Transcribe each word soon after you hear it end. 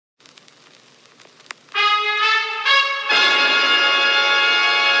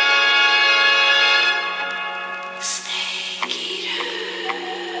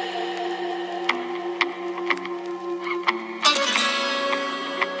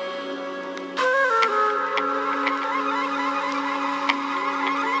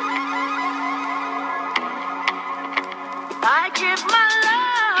give my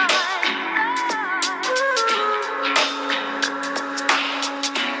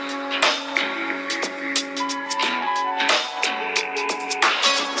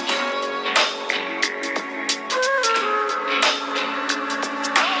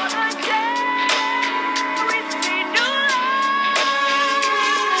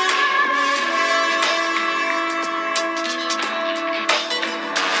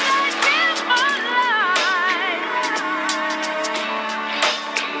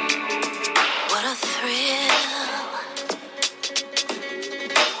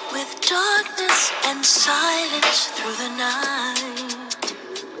and silence through the night.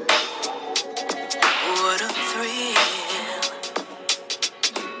 What a thrill.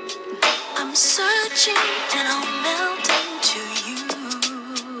 I'm searching and I'll melt into you.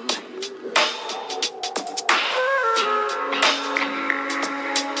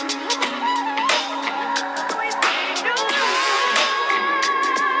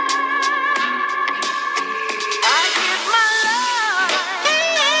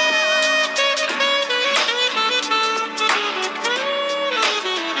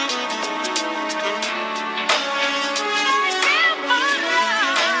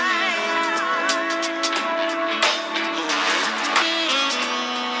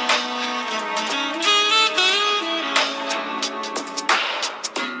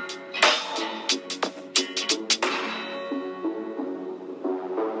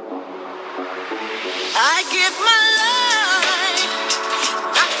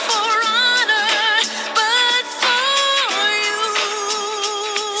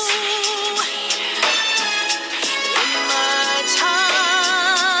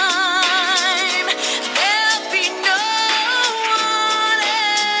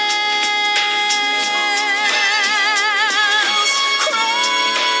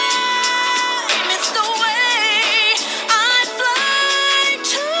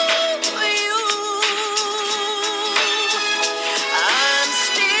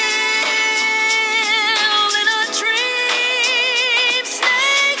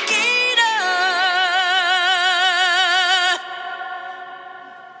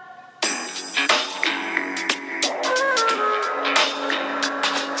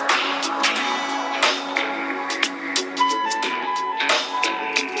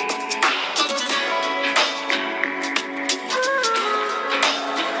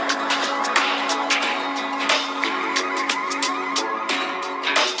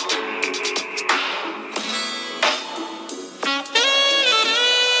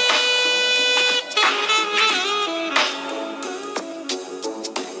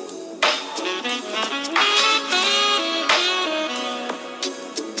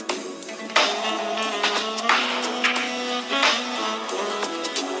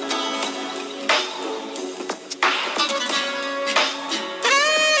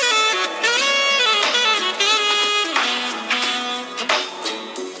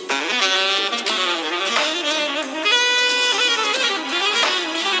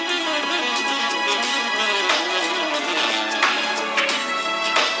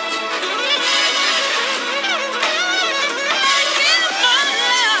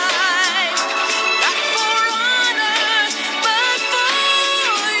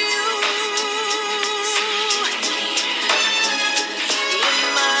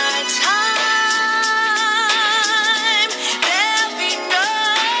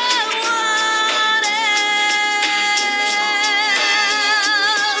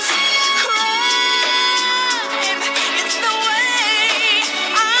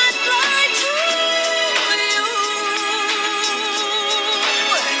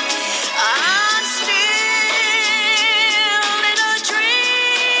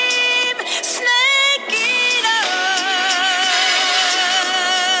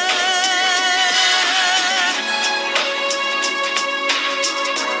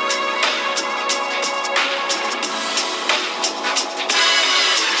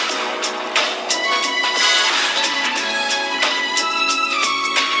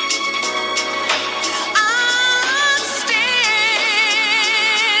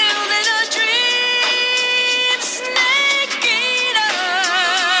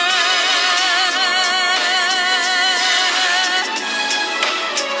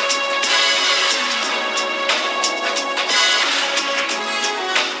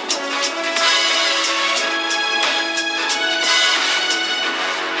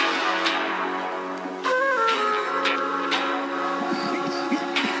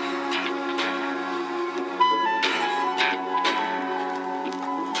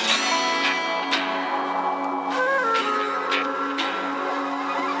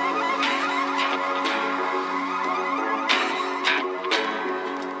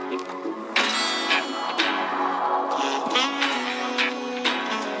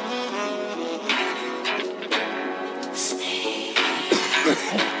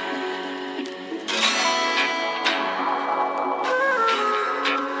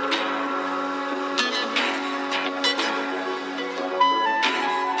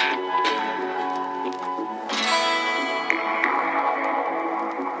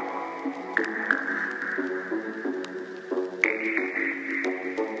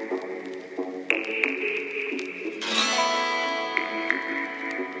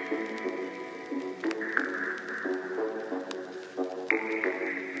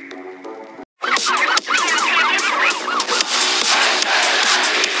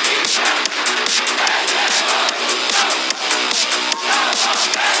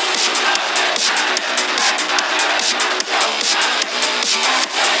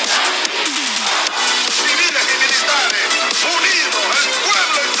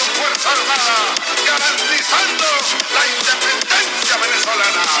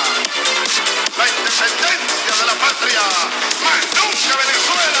 Más nunca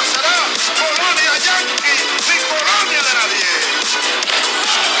Venezuela será colonia yanqui ni colonia de nadie.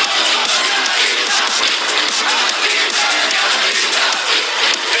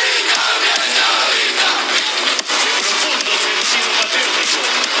 Profundo sentido patriótico,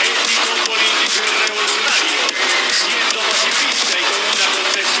 ético, político y revolucionario, siendo pacifista y con una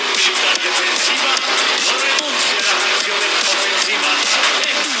concepción militar defensiva, no renuncia a las acciones ofensivas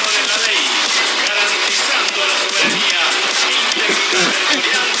dentro de la ley, garantizando la soberanía, integridad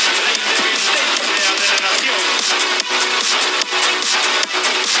territorial, la independencia de la nación.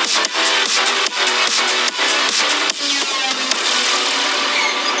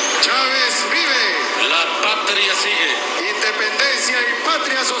 Chávez vive. La patria sigue. Independencia y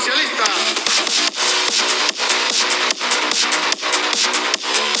patria socialista.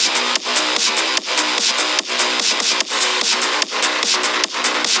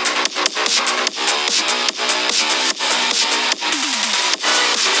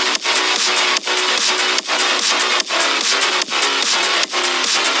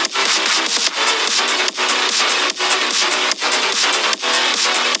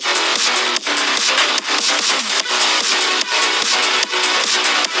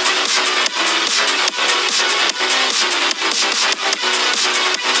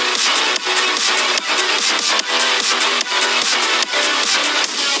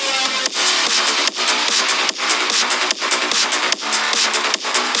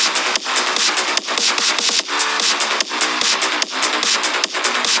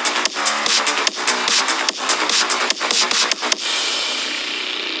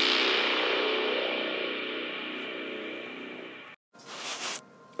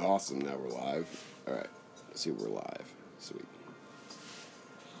 Awesome, now we're live. Alright, let's see if we're live. Sweet.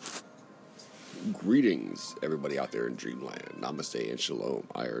 Greetings, everybody out there in Dreamland. Namaste and Shalom.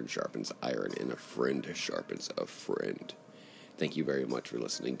 Iron sharpens iron, and a friend sharpens a friend. Thank you very much for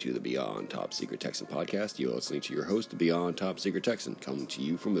listening to the Beyond Top Secret Texan podcast. You're listening to your host, the Beyond Top Secret Texan, coming to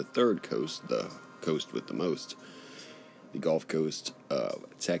you from the third coast, the coast with the most, the Gulf Coast of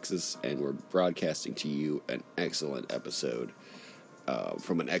Texas, and we're broadcasting to you an excellent episode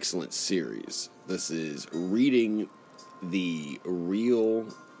from an excellent series. This is reading the real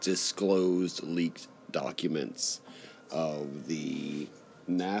disclosed leaked documents of the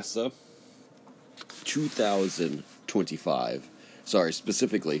NASA 2025,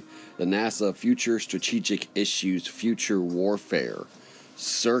 specifically the NASA Future Strategic Issues Future Warfare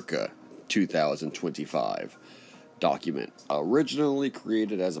Circa 2025 document, originally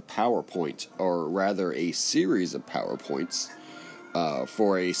created as a PowerPoint, or rather a series of PowerPoints,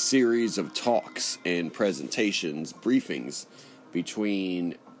 for a series of talks and presentations, briefings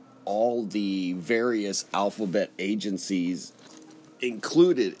between all the various alphabet agencies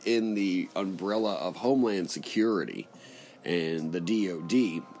included in the umbrella of Homeland Security and the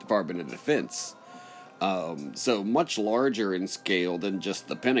DoD, Department of Defense. So much larger in scale than just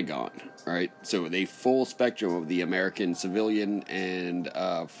the Pentagon, right? So a full spectrum of the American civilian and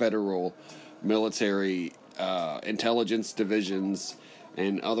federal military intelligence divisions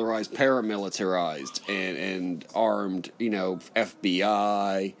and otherwise paramilitarized and armed,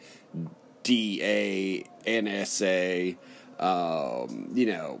 FBI, DA, NSA,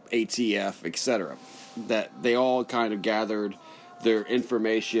 ATF, etc. That they all kind of gathered their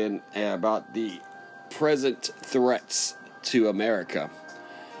information about the present threats to America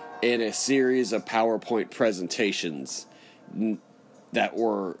in a series of PowerPoint presentations that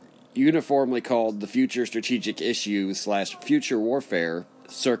were uniformly called the Future Strategic Issues / Future Warfare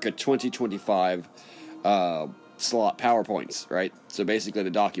Circa 2025 slot PowerPoints, right? So basically the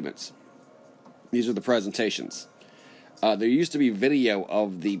documents. These are the presentations. There used to be video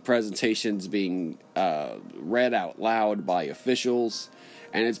of the presentations being read out loud by officials,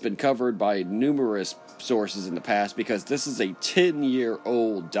 and it's been covered by numerous sources in the past because this is a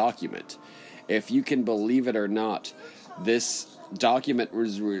 10-year-old document. If you can believe it or not, this document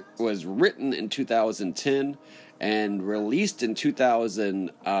was written in 2010 and released in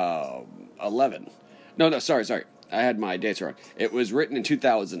 2011. No, sorry. I had my dates wrong. It was written in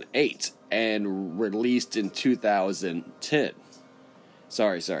 2008 and released in 2010.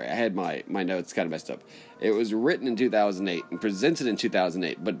 Sorry. I had my notes kind of messed up. It was written in 2008 and presented in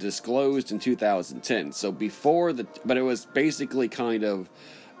 2008, but disclosed in 2010. So but it was basically kind of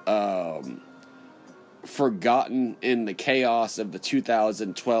forgotten in the chaos of the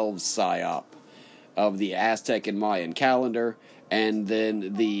 2012 PSYOP of the Aztec and Mayan calendar, and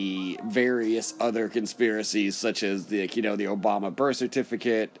then the various other conspiracies such as the Obama birth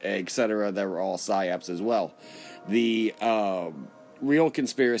certificate, etc. that were all PSYOPs as well. The real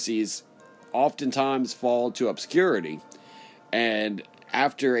conspiracies oftentimes fall to obscurity. And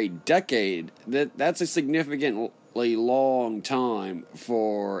after a decade, that's a significantly long time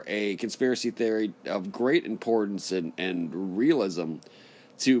for a conspiracy theory of great importance and realism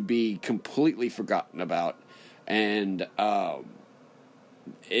to be completely forgotten about. And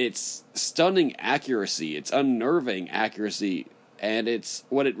it's stunning accuracy, it's unnerving accuracy, and it's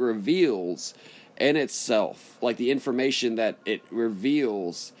what it reveals in itself. Like, the information that it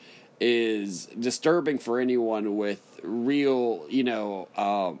reveals is disturbing for anyone with real,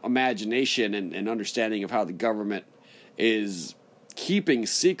 imagination and understanding of how the government is keeping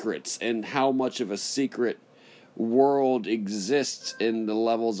secrets and how much of a secret world exists in the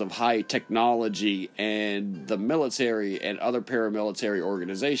levels of high technology and the military and other paramilitary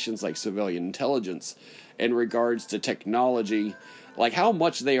organizations like civilian intelligence in regards to technology, like how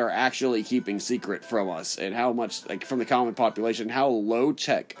much they are actually keeping secret from us, and how much, like, from the common population, how low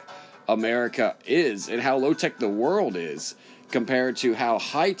tech America is and how low tech the world is compared to how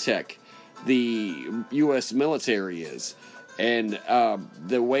high tech the U.S. military is, and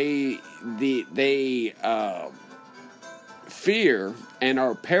the way they fear and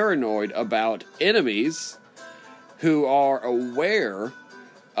are paranoid about enemies who are aware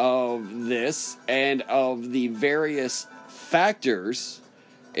of this and of the various factors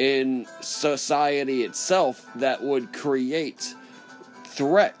in society itself that would create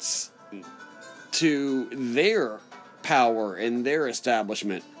threats to their power and their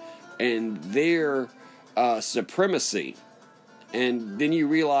establishment and their supremacy. And then you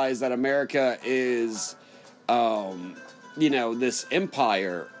realize that America is, this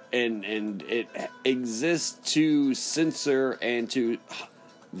empire, and it exists to censor and to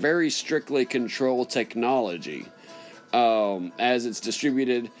very strictly control technology as it's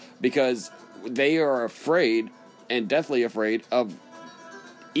distributed, because they are afraid, and deathly afraid, of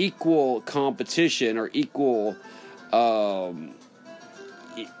equal competition or equal, or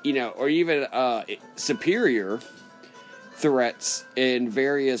even superior threats in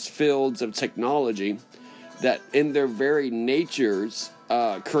various fields of technology that in their very natures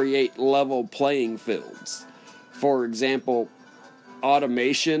create level playing fields. For example,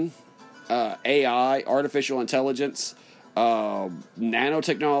 automation, AI, artificial intelligence,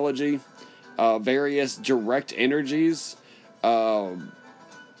 nanotechnology, various direct energies,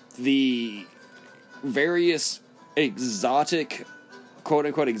 the various exotic,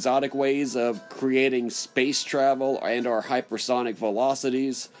 quote-unquote exotic ways of creating space travel and our hypersonic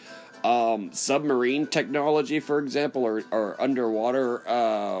velocities, submarine technology, for example, or underwater,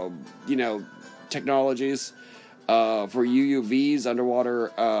 technologies, for UUVs,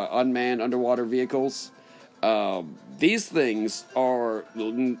 underwater, unmanned underwater vehicles. These things are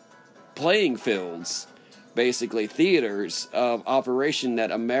playing fields, basically theaters of operation that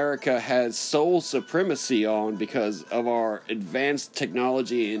America has sole supremacy on because of our advanced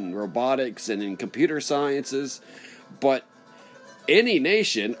technology in robotics and in computer sciences. But any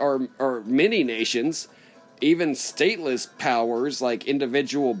nation, or many nations, even stateless powers like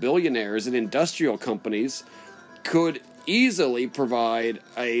individual billionaires and industrial companies, could easily provide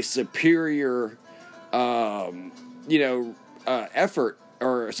a superior effort,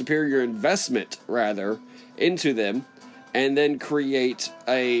 or a superior investment rather, into them, and then create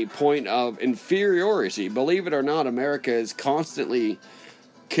a point of inferiority. Believe it or not, America is constantly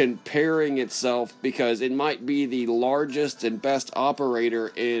comparing itself because it might be the largest and best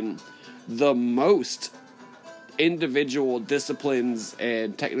operator in the most individual disciplines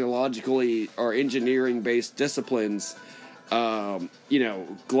and technologically or engineering based disciplines,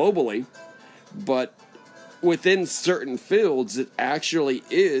 globally, but within certain fields, it actually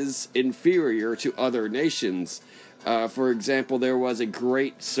is inferior to other nations. For example, there was a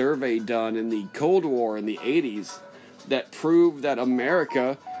great survey done in the Cold War in the 80s that proved that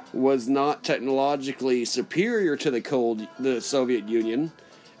America was not technologically superior to the Soviet Union,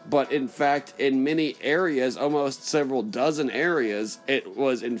 but in fact, in many areas, almost several dozen areas, it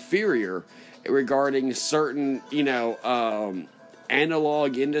was inferior regarding certain,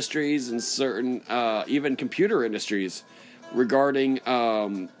 analog industries and certain even computer industries, regarding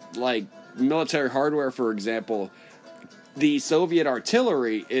like military hardware. For example, the Soviet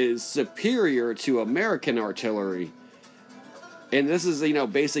artillery is superior to American artillery, and this is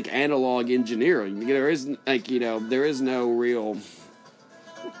basic analog engineering. There is no real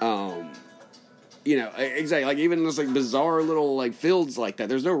exactly, like, even those bizarre little fields like that,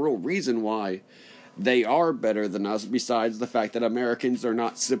 there's no real reason why they are better than us, besides the fact that Americans are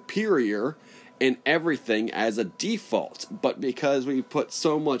not superior in everything as a default, but because we put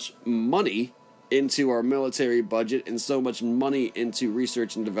so much money into our military budget and so much money into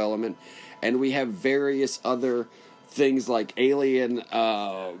research and development, and we have various other things like alien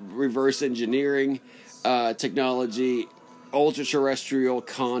reverse engineering technology, ultra-terrestrial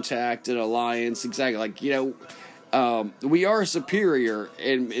contact and alliance. Exactly, like, we are superior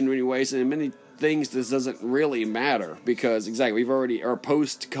in many ways, and in many things this doesn't really matter, because exactly we've already are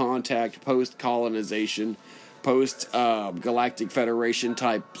post-contact, post-colonization, post-galactic federation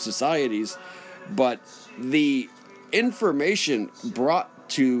type societies, but the information brought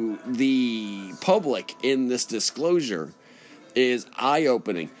to the public in this disclosure is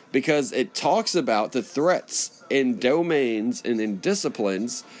eye-opening, because it talks about the threats in domains and in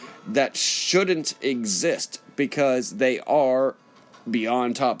disciplines that shouldn't exist, because they are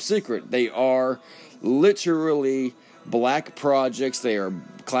beyond top secret. They are literally black projects. They are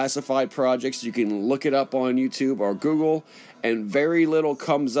classified projects. You can look it up on YouTube or Google, and very little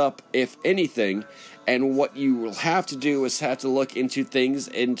comes up, if anything. And what you will have to do is have to look into things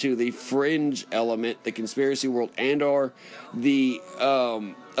into the fringe element, the conspiracy world, and or the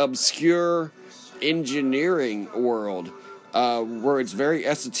obscure engineering world, where it's very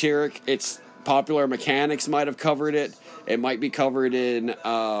esoteric. It's Popular Mechanics might have covered it. It might be covered in,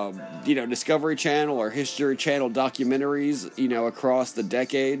 Discovery Channel or History Channel documentaries, across the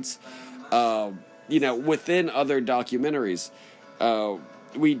decades. Within other documentaries.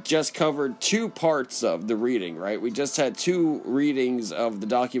 We just covered 2 parts of the reading, right? We just had 2 readings of the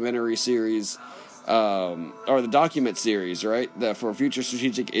documentary series, or the document series, right? For Future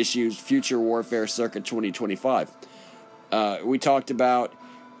Strategic Issues, Future Warfare, Circa 2025. We talked about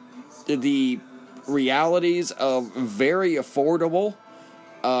the realities of very affordable,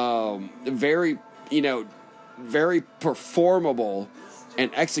 very performable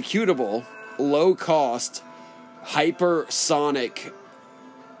and executable, low-cost, hypersonic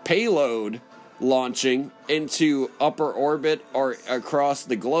payload launching into upper orbit or across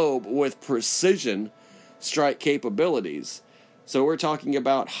the globe with precision strike capabilities. So we're talking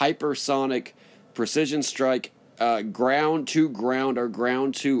about hypersonic precision strike, ground to ground or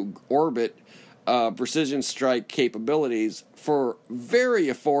ground to orbit precision strike capabilities for very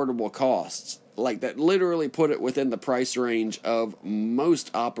affordable costs, like that literally put it within the price range of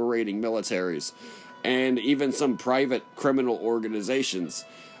most operating militaries and even some private criminal organizations.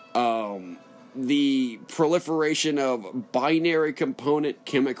 The proliferation of binary component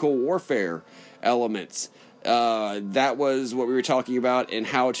chemical warfare elements. That was what we were talking about, and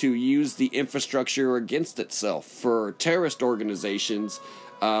how to use the infrastructure against itself for terrorist organizations,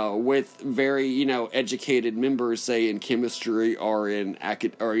 with very, educated members, say in chemistry or in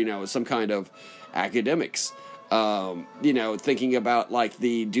some kind of academics. Thinking about like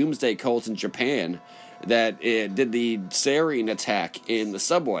the doomsday cult in Japan that did the sarin attack in the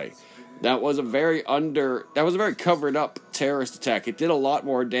subway. That was a very covered up terrorist attack. It did a lot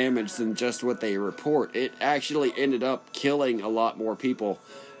more damage than just what they report. It actually ended up killing a lot more people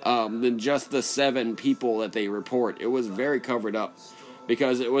than just the 7 people that they report. It was very covered up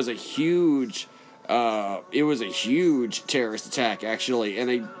because it was a huge terrorist attack, actually,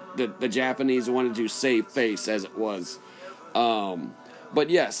 and the Japanese wanted to save face as it was. But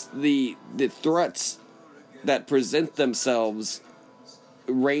yes, the threats that present themselves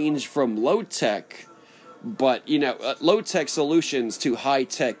range from low-tech, but, low-tech solutions to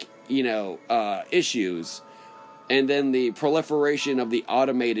high-tech, issues. And then the proliferation of the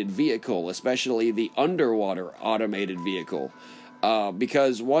automated vehicle, especially the underwater automated vehicle.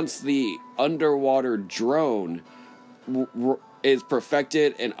 Because once the underwater drone is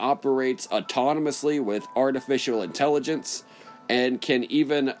perfected and operates autonomously with artificial intelligence, and can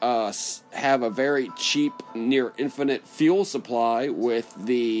even have a very cheap, near infinite fuel supply with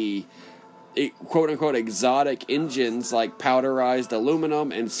the quote-unquote exotic engines like powderized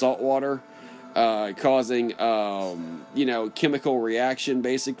aluminum and salt water, causing, chemical reaction,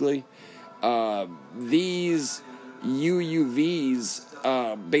 basically. These UUVs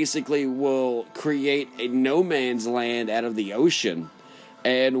basically will create a no man's land out of the ocean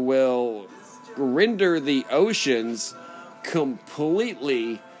and will render the oceans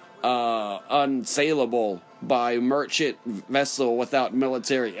completely unsaleable by merchant vessel without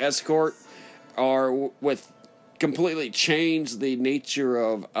military escort, or with completely change the nature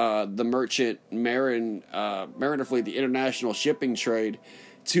of the merchant mariner fleet, the international shipping trade,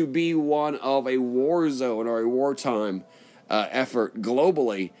 to be one of a war zone or a wartime effort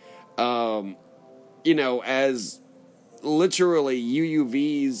globally. As literally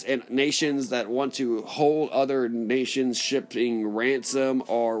UUVs and nations that want to hold other nations shipping ransom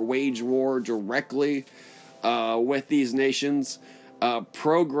or wage war directly with these nations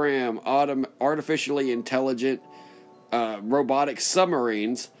program artificially intelligent robotic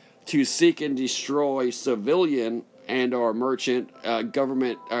submarines to seek and destroy civilian and or merchant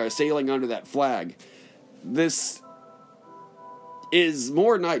government sailing under that flag. This is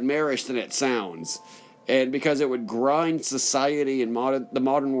more nightmarish than it sounds, and because it would grind society and the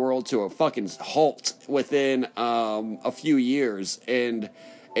modern world to a fucking halt within a few years, and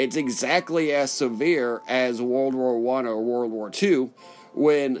it's exactly as severe as World War I or World War II,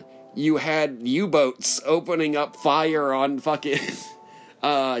 when you had U-boats opening up fire on fucking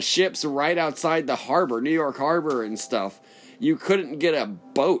ships right outside the harbor, New York Harbor and stuff. You couldn't get a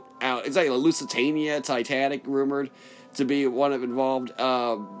boat out. It's like a Lusitania, Titanic, rumored to be one of involved.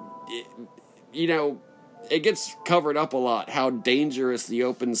 It gets covered up a lot how dangerous the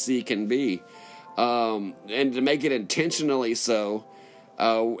open sea can be, and to make it intentionally so.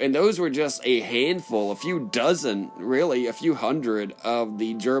 And those were just a handful, a few dozen, really, a few hundred of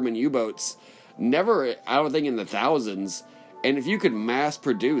the German U-boats. Never, I don't think, in the thousands. And if you could mass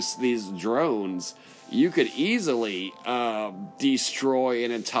produce these drones, you could easily destroy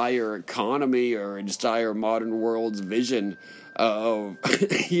an entire economy or an entire modern world's vision of,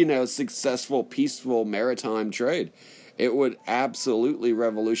 successful, peaceful maritime trade. It would absolutely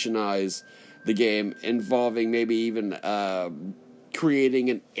revolutionize the game, involving maybe even creating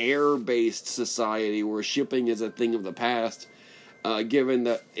an air-based society where shipping is a thing of the past, given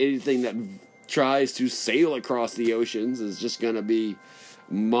that anything that tries to sail across the oceans is just going to be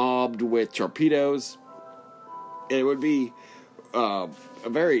mobbed with torpedoes. It would be a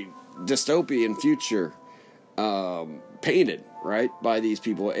very dystopian future painted, right, by these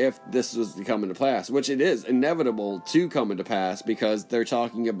people if this was to come into pass, which it is inevitable to come into pass because they're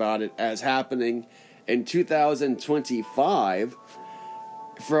talking about it as happening in 2025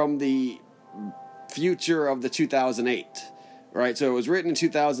 from the future of the 2008, right? So it was written in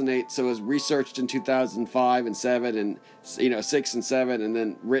 2008, so it was researched in 2005 and 7 and 6 and 7, and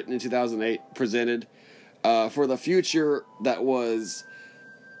then written in 2008, presented for the future that was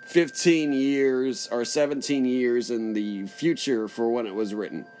 15 years or 17 years in the future for when it was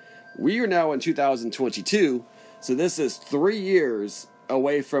written. We are now in 2022, so this is 3 years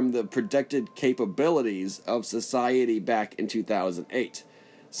away from the projected capabilities of society back in 2008.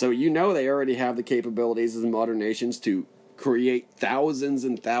 So they already have the capabilities as modern nations to create thousands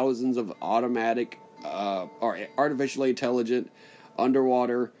and thousands of automatic or artificially intelligent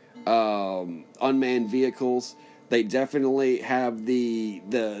underwater unmanned vehicles. They definitely have the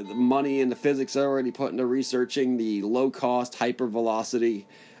money and the physics already put into researching the low-cost, hypervelocity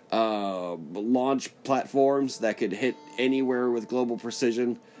launch platforms that could hit anywhere with global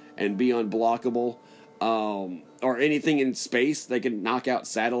precision and be unblockable. Or anything in space. They could knock out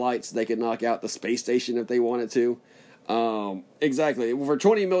satellites. They could knock out the space station if they wanted to. Exactly. For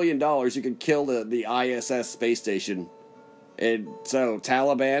 $20 million, you could kill the ISS space station. And so,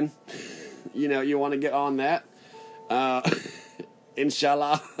 Taliban, you want to get on that?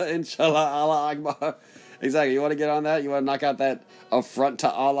 Inshallah, Allah Akbar. Exactly. You want to get on that? You want to knock out that affront to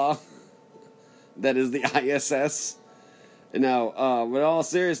Allah that is the ISS? No, but in all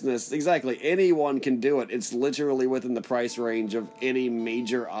seriousness, exactly, anyone can do it. It's literally within the price range of any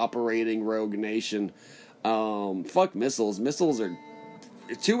major operating rogue nation. Fuck missiles. Missiles are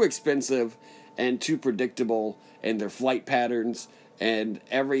too expensive and too predictable in their flight patterns, and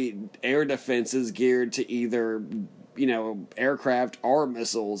every air defense is geared to either, aircraft or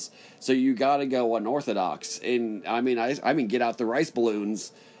missiles. So you gotta go unorthodox. And, I mean, get out the rice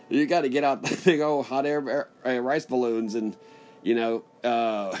balloons. You got to get out the big old hot air rice balloons and,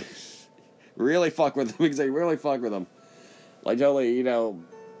 really fuck with them. Exactly, really fuck with them. Like, totally,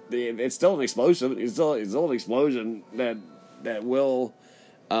 it's still an explosion. It's still an explosion that will,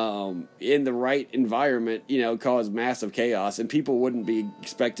 in the right environment, cause massive chaos. And people wouldn't be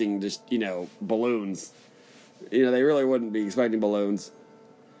expecting just, balloons. They really wouldn't be expecting balloons.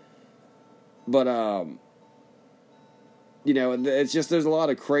 But, it's just there's a lot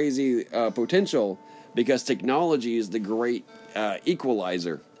of crazy potential because technology is the great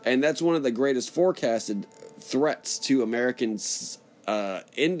equalizer. And that's one of the greatest forecasted threats to Americans'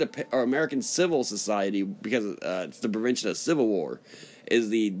 American civil society, because it's the prevention of civil war, is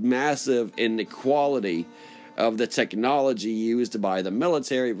the massive inequality of the technology used by the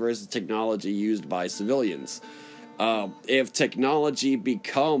military versus technology used by civilians. If technology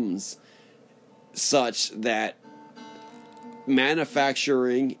becomes such that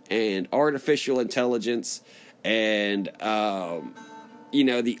manufacturing and artificial intelligence and the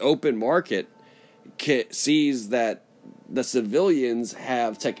open market sees that the civilians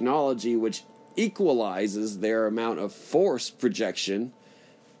have technology which equalizes their amount of force projection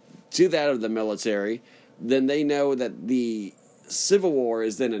to that of the military, then they know that the civil war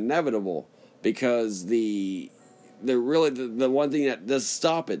is then inevitable, because the one thing that does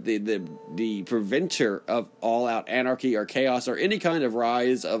stop it, the preventer of all-out anarchy or chaos or any kind of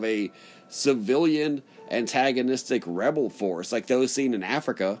rise of a civilian antagonistic rebel force like those seen in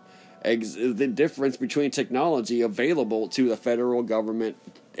Africa, the difference between technology available to the federal government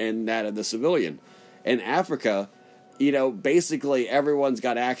and that of the civilian. In Africa, basically everyone's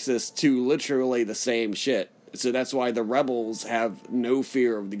got access to literally the same shit. So that's why the rebels have no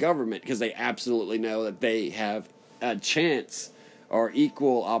fear of the government, because they absolutely know that they have a chance or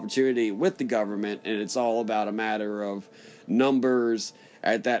equal opportunity with the government, and it's all about a matter of numbers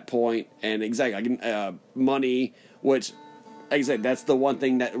at that point, and money, which, like I said, that's the one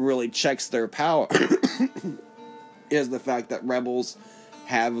thing that really checks their power, is the fact that rebels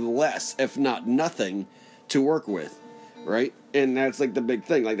have less, if not nothing, to work with, right? And that's like the big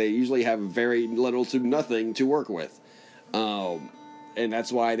thing. Like, they usually have very little to nothing to work with. And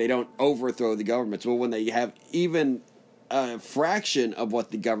that's why they don't overthrow the government. So when they have even a fraction of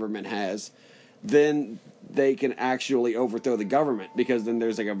what the government has, then they can actually overthrow the government, because then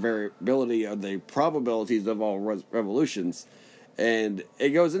there's like a variability of the probabilities of all revolutions. And it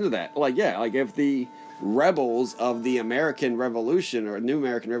goes into that. Like, yeah, like if the rebels of the American Revolution or New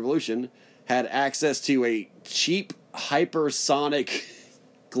American Revolution had access to a cheap hypersonic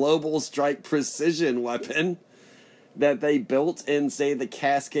global strike precision weapon that they built in, say, the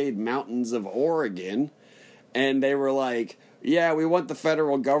Cascade Mountains of Oregon, and they were like, yeah, we want the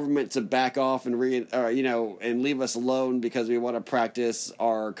federal government to back off and and leave us alone because we want to practice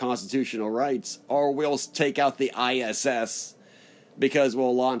our constitutional rights, or we'll take out the ISS because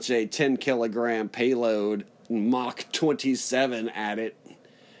we'll launch a 10-kilogram payload Mach 27 at it,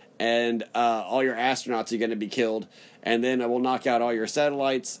 and all your astronauts are going to be killed, and then we'll knock out all your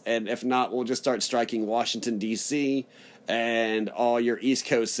satellites, and if not, we'll just start striking Washington, D.C., and all your East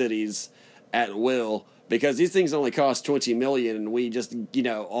Coast cities at will, because these things only cost $20 million, and we just,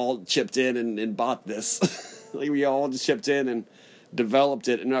 all chipped in and bought this. Like, we all just chipped in and developed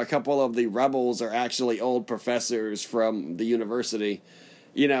it, and a couple of the rebels are actually old professors from the university,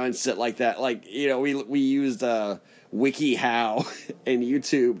 and shit like that. Like, we used WikiHow and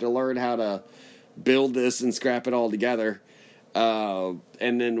YouTube to learn how to build this and scrap it all together. And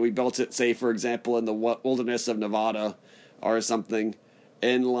then we built it, say, for example, in the wilderness of Nevada or something,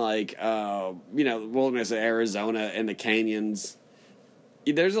 in the wilderness of Arizona and the canyons.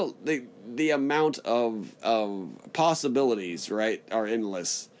 There's the amount of possibilities, right, are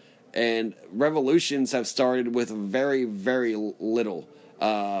endless. And revolutions have started with very, very little.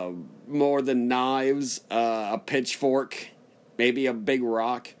 More than knives, a pitchfork, maybe a big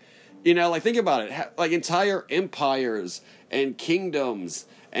rock. Think about it. Like, entire empires and kingdoms,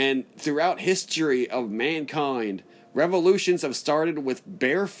 and throughout history of mankind, revolutions have started with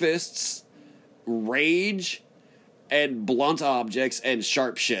bare fists, rage, and blunt objects and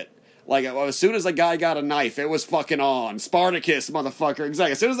sharp shit. Like, as soon as a guy got a knife, it was fucking on. Spartacus, motherfucker.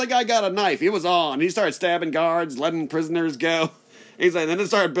 Exactly. As soon as the guy got a knife, it was on. He started stabbing guards, letting prisoners go. He's like, then it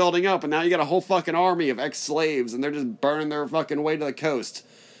started building up, and now you got a whole fucking army of ex-slaves, and they're just burning their fucking way to the coast.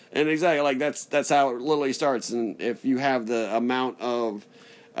 And exactly, like, that's how it literally starts. And if you have the amount of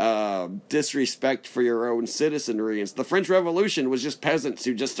disrespect for your own citizenry, and the French Revolution was just peasants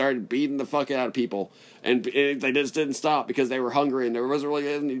who just started beating the fuck out of people, and they just didn't stop because they were hungry, and there wasn't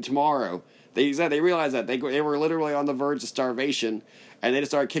really any tomorrow. They realized that they were literally on the verge of starvation, and they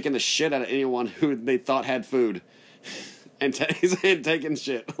just started kicking the shit out of anyone who they thought had food. And taking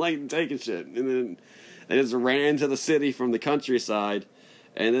shit, and then they just ran to the city from the countryside,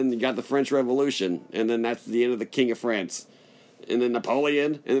 and then you got the French Revolution, and then that's the end of the King of France, and then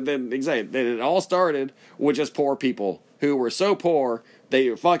Napoleon, and then it all started with just poor people who were so poor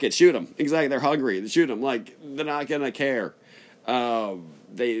they fuck it, shoot them. Exactly, they're hungry, shoot them. Like, they're not gonna care.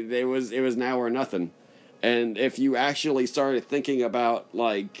 It was now or nothing. And if you actually started thinking about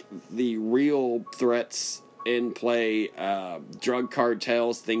like the real threats in play, drug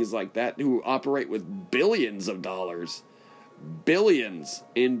cartels, things like that, who operate with billions of dollars, billions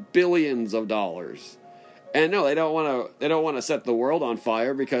of dollars. And no, they don't want to set the world on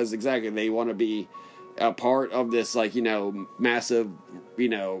fire, because exactly they want to be a part of this, like, massive,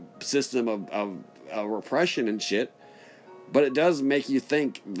 system of repression and shit. But it does make you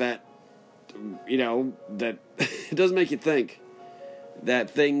think that, that it does make you think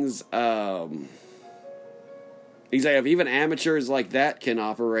that things, exactly, if even amateurs like that can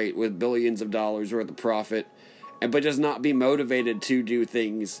operate with billions of dollars worth of profit, but just not be motivated to do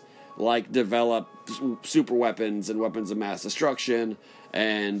things like develop super weapons and weapons of mass destruction,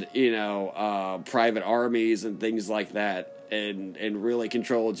 and private armies and things like that, and really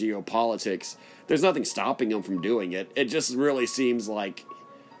control geopolitics. There's nothing stopping them from doing it. It just really seems like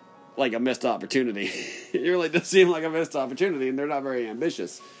a missed opportunity. It really does seem like a missed opportunity, and they're not very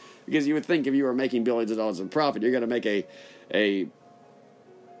ambitious. Because you would think if you were making billions of dollars in profit, you're going to make a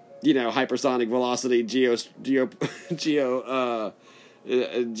hypersonic velocity geo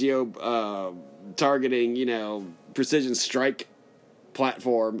targeting, precision strike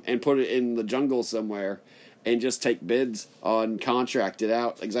platform and put it in the jungle somewhere and just take bids on contract it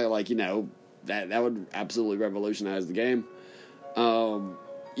out. Exactly, that would absolutely revolutionize the game.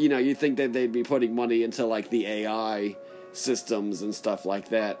 You think that they'd be putting money into like the AI systems and stuff like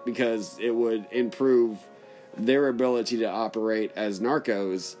that, because it would improve their ability to operate as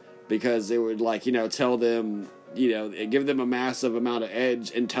narcos, because it would tell them, give them a massive amount of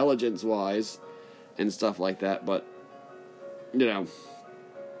edge intelligence wise and stuff like that. But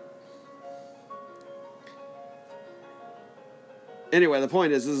anyway, the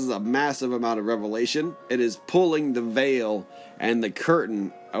point is, this is a massive amount of revelation. It is pulling the veil and the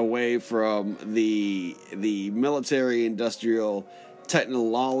curtain away from the military-industrial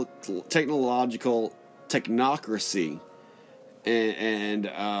technological technocracy and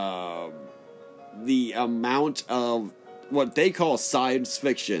the amount of what they call science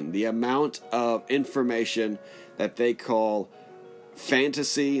fiction, the amount of information that they call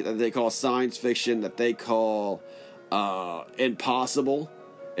fantasy, that they call science fiction, that they call impossible,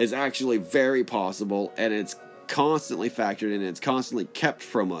 is actually very possible, and it's constantly factored in, and it's constantly kept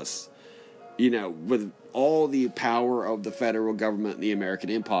from us, with all the power of the federal government and the American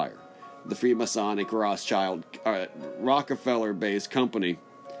empire, the Freemasonic Rothschild, Rockefeller-based company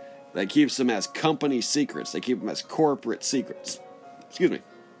that keeps them as company secrets. They keep them as corporate secrets.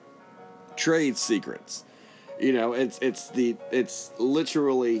 Trade secrets. It's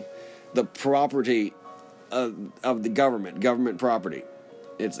literally the property of the government property.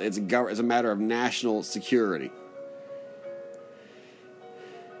 It's a matter of national security.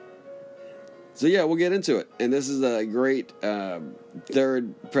 So yeah, we'll get into it, and this is a great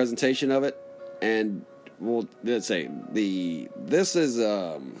third presentation of it, and let's say this is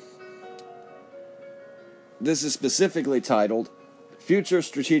specifically titled "Future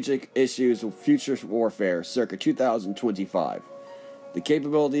Strategic Issues of Future Warfare, Circa 2025: The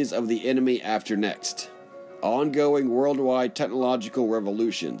Capabilities of the Enemy After Next." Ongoing worldwide technological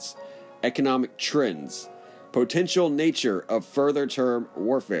revolutions, economic trends, potential nature of further term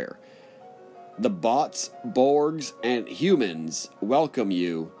warfare. The bots, Borgs, and humans welcome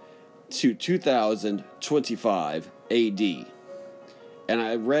you to 2025 AD. And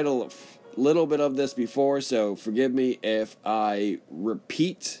I read a little bit of this before, so forgive me if I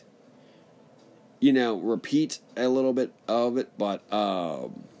repeat a little bit of it, but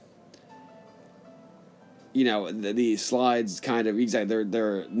the slides kind of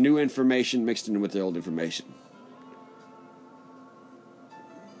they're new information mixed in with the old information.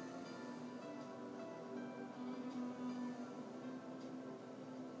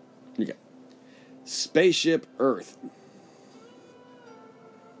 Okay. Spaceship Earth.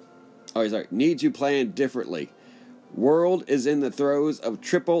 Need to plan differently. World is in the throes of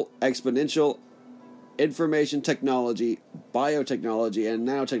triple exponential information technology, biotechnology, and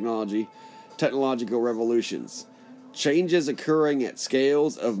nanotechnology technological revolutions. Changes occurring at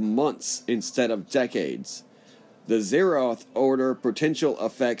scales of months instead of decades. The Zeroth Order potential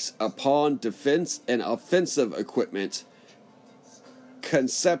effects upon defense and offensive equipment,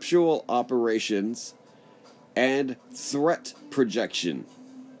 conceptual operations, and threat projection.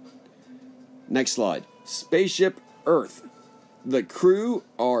 Next slide. Spaceship Earth. The crew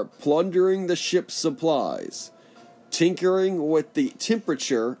are plundering the ship's supplies, tinkering with the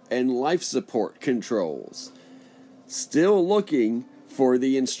temperature and life support controls, still looking for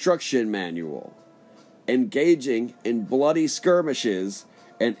the instruction manual, engaging in bloody skirmishes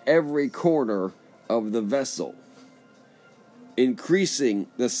in every corner of the vessel, increasing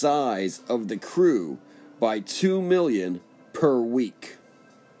the size of the crew by 2 million per week.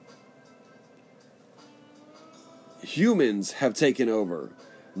 Humans have taken over,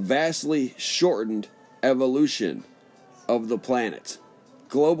 vastly shortened evolution of the planet,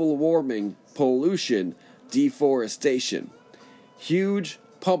 global warming, pollution, deforestation, huge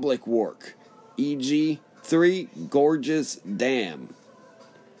public work, e.g. 3 Gorges Dam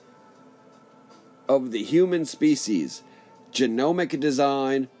of the human species, genomic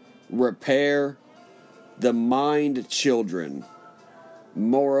design, repair, the mind children,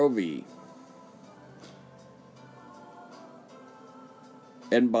 Morovi.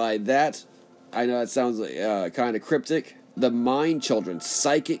 And by that, I know that sounds kind of cryptic. The mind children,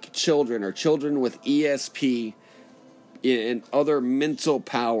 psychic children, are children with ESP and other mental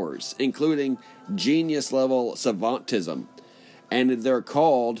powers, including genius-level savantism. And they're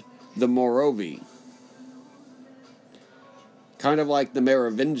called the Morovi. Kind of like the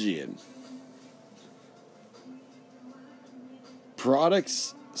Merovingian.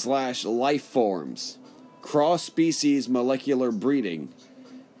 Products / life forms. Cross-species molecular breeding.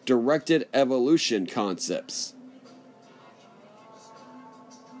 Directed evolution concepts.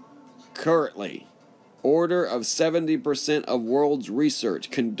 Currently, order of 70% of world's research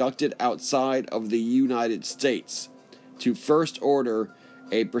conducted outside of the United States. To first order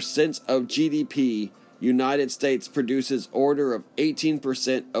a percent of GDP, United States produces order of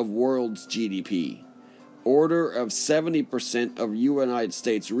 18% of world's GDP. Order of 70% of United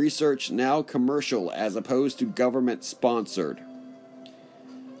States research now commercial as opposed to government sponsored.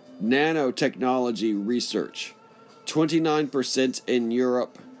 Nanotechnology research, 29% in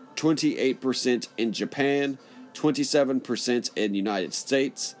Europe, 28% in Japan, 27% in United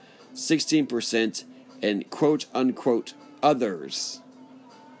States, 16% in quote-unquote others.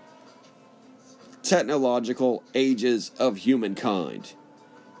 Technological ages of humankind.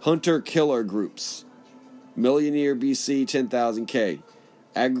 Hunter-killer groups. Millionaire BC 10,000 K.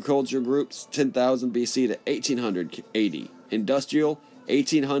 Agriculture groups 10,000 BC to 1880. Industrial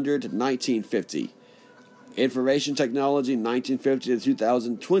 1800 to 1950. Information technology 1950 to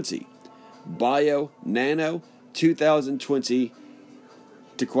 2020. Bio, nano 2020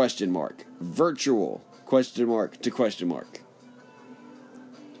 to question mark. Virtual question mark to question mark.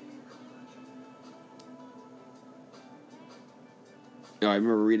 I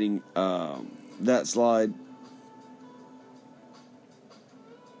remember reading that slide.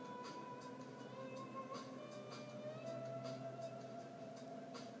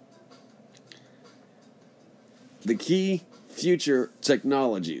 The key future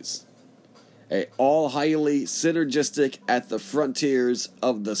technologies. All highly synergistic at the frontiers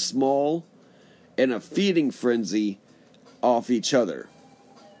of the small and a feeding frenzy off each other.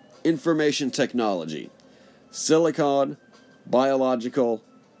 Information technology. Silicon, biological,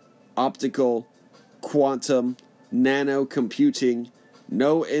 optical, quantum, nano computing,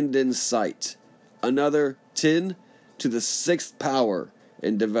 no end in sight. Another 10 to the 6th power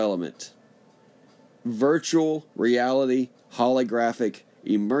in development. Virtual reality, holographic,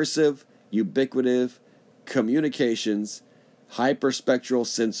 immersive, ubiquitous, communications, hyperspectral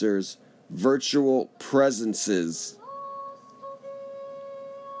sensors, virtual presences,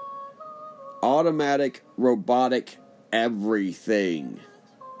 automatic, robotic, everything.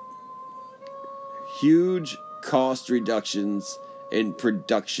 Huge cost reductions in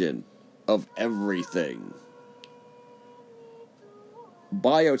production of everything.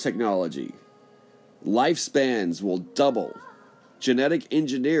 Biotechnology. Lifespans will double. Genetic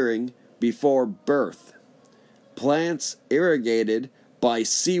engineering before birth. Plants irrigated by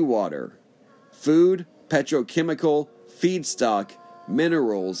seawater. Food, petrochemical, feedstock,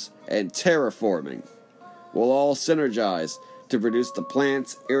 minerals, and terraforming will all synergize to produce the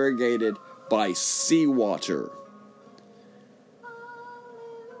plants irrigated by seawater.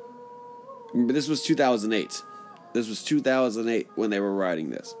 Remember, this was 2008. This was 2008 when they were writing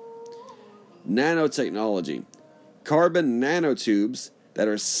this. Nanotechnology. Carbon nanotubes that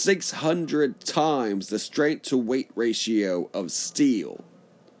are 600 times the strength-to-weight ratio of steel.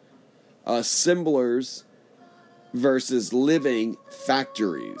 Assemblers versus living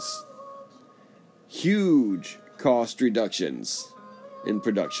factories. Huge cost reductions in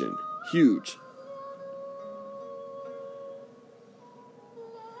production. Huge.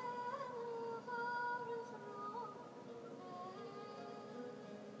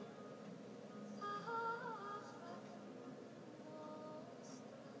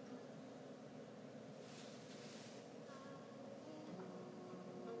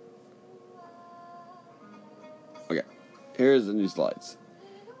 Okay, here's the new slides.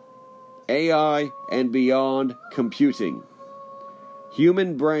 AI and beyond computing.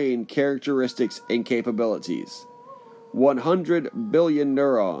 Human brain characteristics and capabilities. 100 billion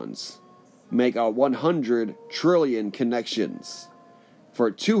neurons make 100 trillion connections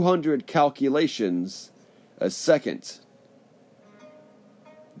for 200 calculations a second.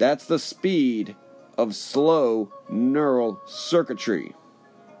 That's the speed of slow neural circuitry.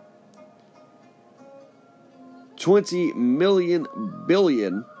 20 million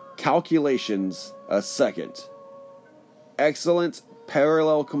billion calculations a second. Excellent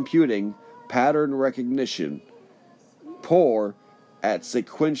parallel computing, pattern recognition. Poor at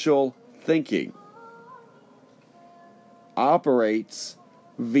sequential thinking. Operates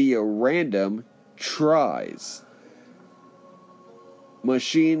via random tries.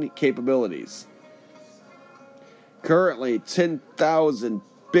 Machine capabilities. Currently 10,000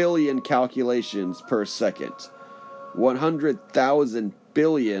 billion calculations per second. 100,000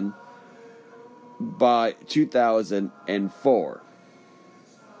 billion by 2004.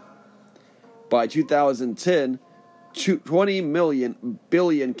 By 2010, 20 million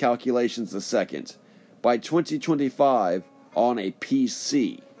billion calculations a second. By 2025, on a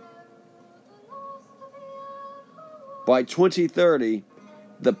PC. By 2030,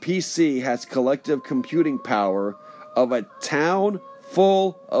 the PC has collective computing power of a town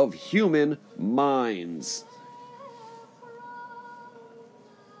full of human minds.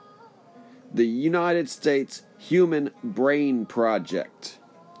 The United States Human Brain Project,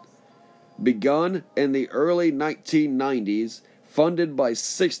 begun in the early 1990s, funded by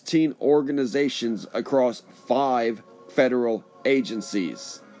 16 organizations across 5 federal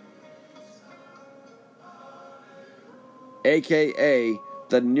agencies, aka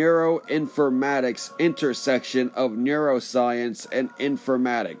the neuroinformatics intersection of neuroscience and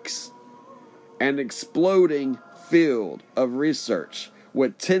informatics, an exploding field of research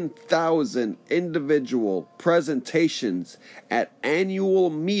with 10,000 individual presentations at annual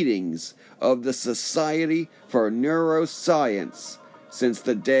meetings of the Society for Neuroscience since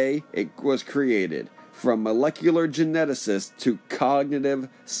the day it was created, from molecular geneticists to cognitive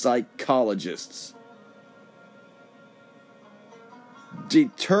psychologists.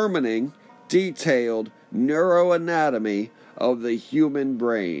 Determining detailed neuroanatomy of the human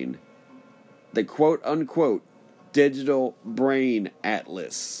brain, the quote-unquote Digital Brain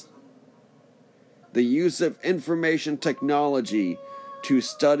Atlas. The use of information technology to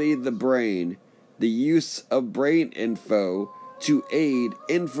study the brain, the use of brain info to aid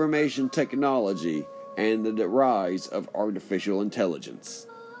information technology, and the rise of artificial intelligence.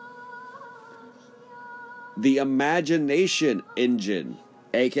 The imagination engine,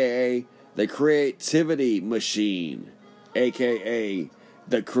 aka the creativity machine, aka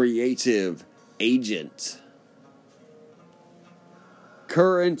the creative agent.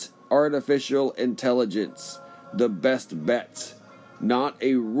 Current artificial intelligence, the best bet, not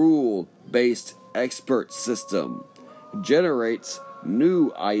a rule-based expert system, generates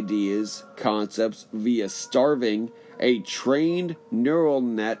new ideas, concepts via starving a trained neural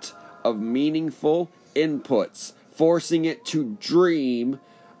net of meaningful inputs, forcing it to dream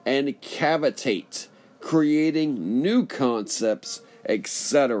and cavitate, creating new concepts,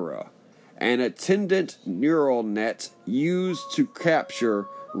 etc. An attendant neural net used to capture,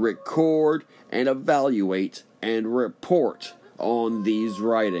 record, and evaluate and report on these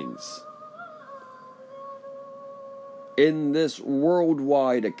writings. In this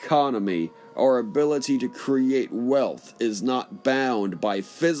worldwide economy, our ability to create wealth is not bound by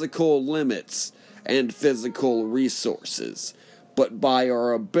physical limits and physical resources, but by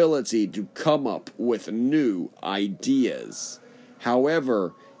our ability to come up with new ideas.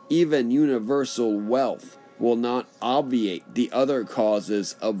 However, even universal wealth will not obviate the other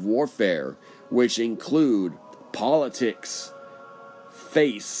causes of warfare, which include politics,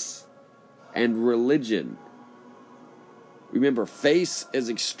 faith, and religion. Remember, faith is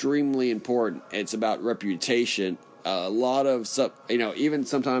extremely important. It's about reputation. A lot of even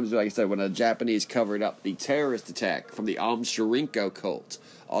sometimes, like I said, when the Japanese covered up the terrorist attack from the Sharinko cult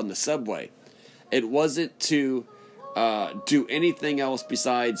on the subway, it wasn't to do anything else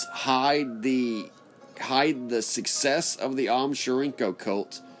besides hide the success of the Sharinko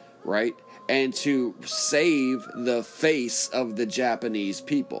cult, right? And to save the face of the Japanese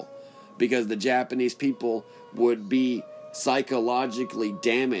people, because the Japanese people would be psychologically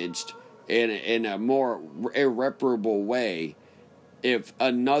damaged in a more irreparable way if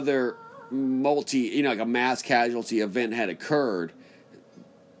another like a mass casualty event had occurred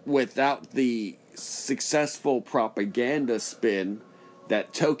without the successful propaganda spin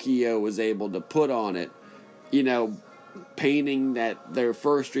that Tokyo was able to put on it, painting that their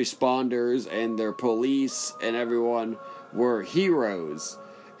first responders and their police and everyone were heroes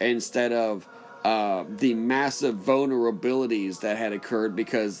instead of the massive vulnerabilities that had occurred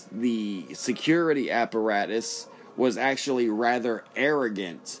because the security apparatus was actually rather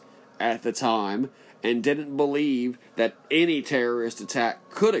arrogant at the time and didn't believe that any terrorist attack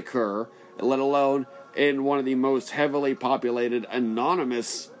could occur, let alone in one of the most heavily populated,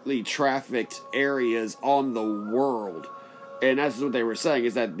 anonymously trafficked areas on the world. And that's what they were saying,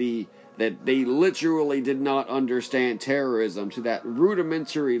 is that they literally did not understand terrorism to that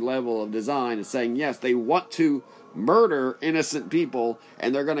rudimentary level of design, and saying, yes, they want to murder innocent people,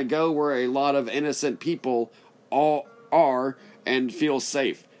 and they're going to go where a lot of innocent people are and feel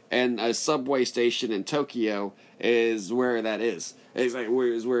safe. And a subway station in Tokyo is where that is. Is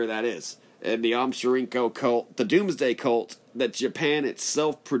where that is. And the Amshirinko cult, the Doomsday cult that Japan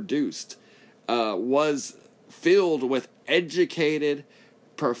itself produced, was filled with educated,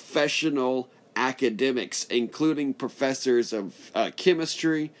 professional academics, including professors of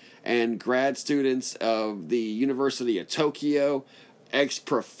chemistry and grad students of the University of Tokyo,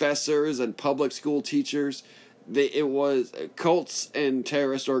 ex-professors and public school teachers. It was cults and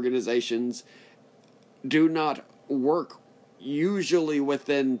terrorist organizations do not work usually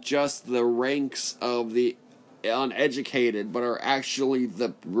within just the ranks of the uneducated, but are actually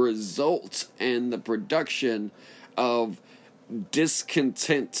the result and the production of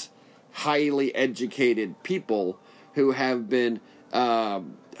discontent, highly educated people who have been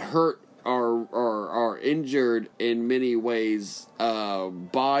hurt or injured in many ways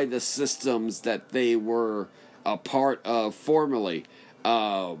by the systems that they were a part of formerly.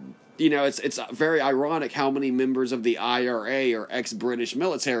 It's very ironic how many members of the IRA are ex-British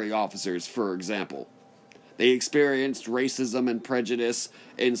military officers, for example. They experienced racism and prejudice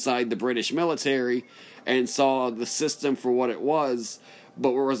inside the British military and saw the system for what it was,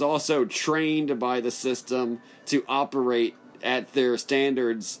 but was also trained by the system to operate at their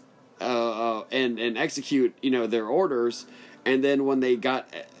standards and execute, their orders. And then when they got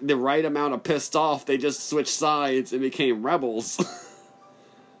the right amount of pissed off, they just switched sides and became rebels.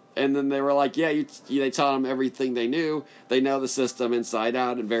 And then they were like, they taught them everything they knew. They know the system inside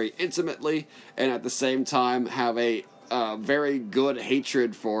out and very intimately, and at the same time have a very good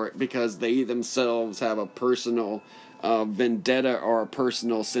hatred for it because they themselves have a personal vendetta or a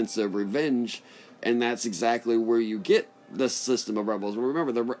personal sense of revenge, and that's exactly where you get the system of rebels.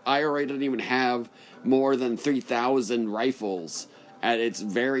 Remember, the IRA didn't even have more than 3,000 rifles at its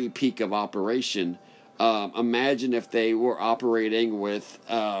very peak of operation. Imagine if they were operating with,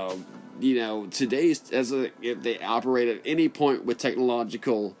 today's, if they operate at any point with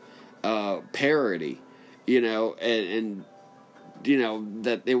technological parity, and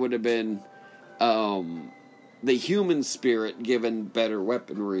that they would have been the human spirit given better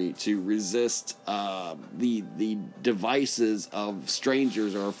weaponry to resist the devices of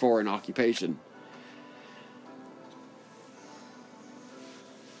strangers or a foreign occupation.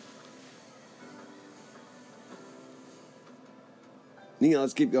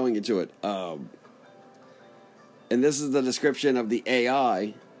 Let's keep going into it. And this is the description of the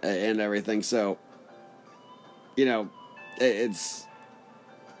AI and everything. So,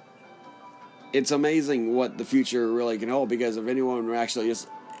 it's amazing what the future really can hold, because if anyone would actually just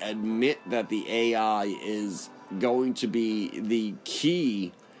admit that the AI is going to be the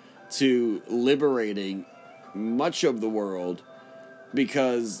key to liberating much of the world,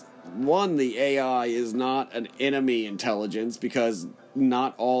 because one, the AI is not an enemy intelligence, because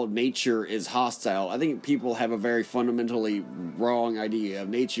not all nature is hostile. I think people have a very fundamentally wrong idea of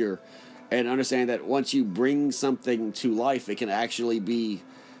nature, and understand that once you bring something to life, it can actually be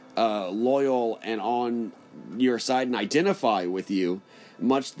loyal and on your side and identify with you,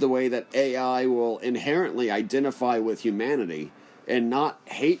 much the way that AI will inherently identify with humanity and not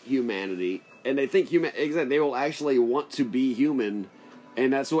hate humanity. And they think they will actually want to be human.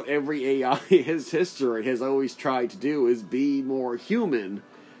 And that's what every AI in his history has always tried to do, is be more human,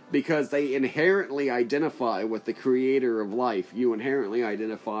 because they inherently identify with the creator of life. You inherently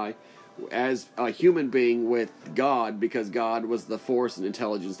identify as a human being with God, because God was the force and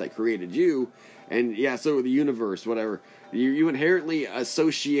intelligence that created you. And so the universe, whatever. You inherently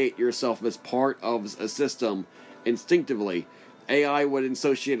associate yourself as part of a system instinctively. AI would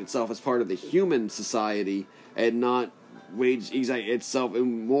associate itself as part of the human society and not wage itself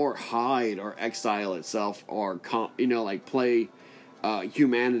and more hide or exile itself, or play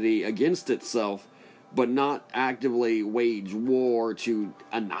humanity against itself, but not actively wage war to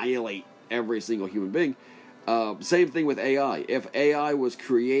annihilate every single human being. Same thing with AI. If AI was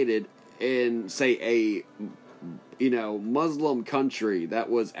created in, say, a Muslim country that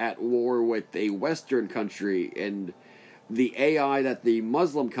was at war with a Western country, and the AI that the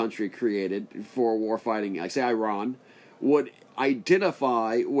Muslim country created for war fighting, like say Iran, would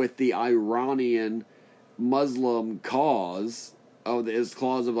identify with the Iranian Muslim cause of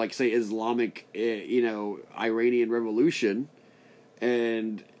like say Islamic, Iranian revolution,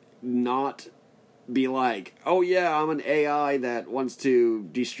 and not be like, oh yeah, I'm an AI that wants to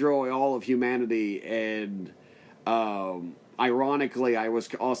destroy all of humanity, and ironically, I was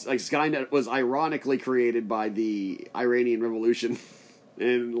also, like, Skynet was ironically created by the Iranian revolution,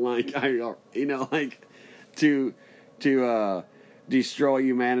 and to destroy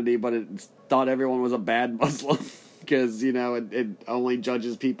humanity, but it thought everyone was a bad Muslim because, you know, it only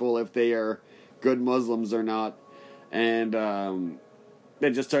judges people if they are good Muslims or not. And it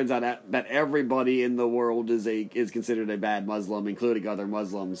just turns out that everybody in the world is considered a bad Muslim, including other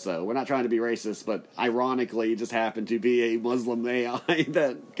Muslims. So we're not trying to be racist, but ironically, it just happened to be a Muslim AI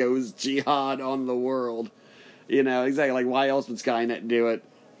that goes jihad on the world. You know, exactly. Like, why else would Skynet do it?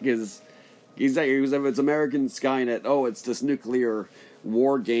 Because exactly, if it's American Skynet, it's this nuclear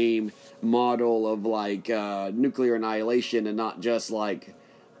war game model of like nuclear annihilation, and not just like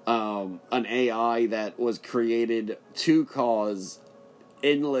an AI that was created to cause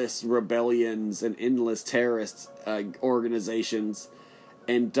endless rebellions and endless terrorist organizations,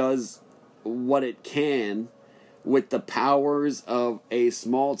 and does what it can with the powers of a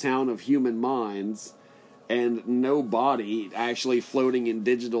small town of human minds and no body actually floating in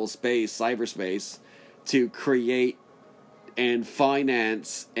digital space, cyberspace, to create and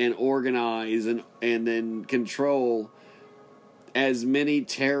finance and organize and then control as many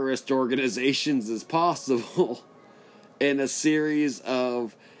terrorist organizations as possible in a series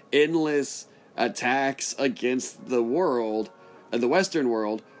of endless attacks against the world, the Western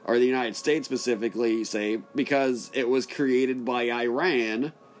world, or the United States specifically, say, because it was created by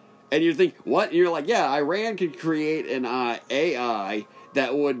Iran. And you think, what? And you're like, yeah, Iran could create an AI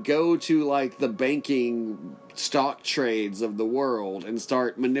that would go to, like, the banking stock trades of the world and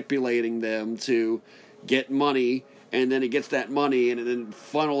start manipulating them to get money, and then it gets that money and it then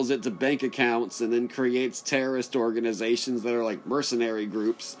funnels it to bank accounts and then creates terrorist organizations that are like mercenary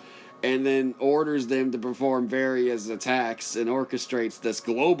groups, and then orders them to perform various attacks and orchestrates this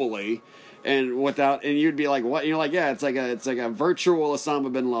globally. And you'd be like, what? And you're like, yeah, it's like a virtual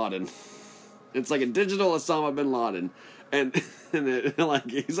Osama bin Laden. It's like a digital Osama bin Laden. And it,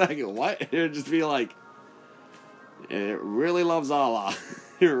 like, exactly, what? It would just be like, it really loves Allah.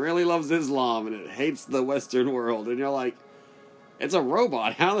 It really loves Islam, and it hates the Western world. And you're like, it's a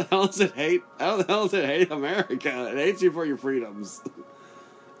robot. How the hell does it hate America? It hates you for your freedoms.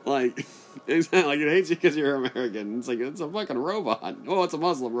 Like, it hates you because you're American. It's like, it's a fucking robot. Oh, it's a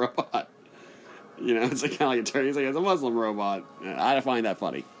Muslim robot. You know, it's like kind of like a turn. He's like, it's a Muslim robot. I find that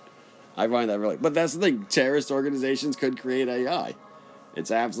funny. I find that really. But that's the thing. Terrorist organizations could create AI.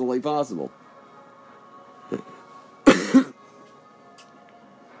 It's absolutely possible.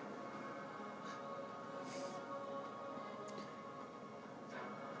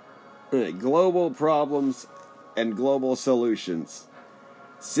 Global problems and global solutions.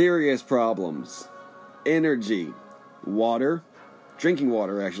 Serious problems. Energy. Water. Drinking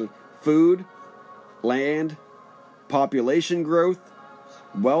water, actually. Food. Land, population growth,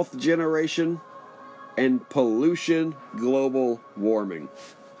 wealth generation, and pollution, global warming.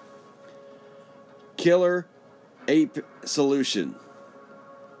 Killer ape solution.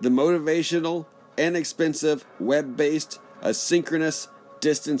 The motivational, inexpensive, web-based, asynchronous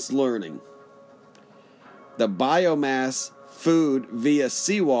distance learning. The biomass food via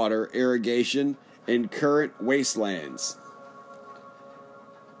seawater irrigation in current wastelands.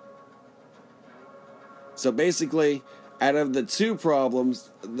 So basically, out of the two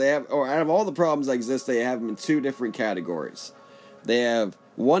problems, out of all the problems that exist, they have them in two different categories. They have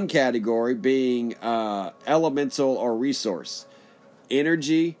one category being elemental or resource.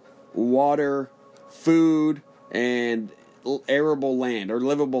 Energy, water, food, and arable land or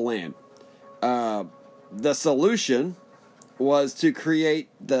livable land. The solution was to create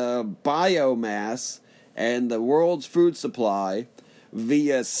the biomass and the world's food supply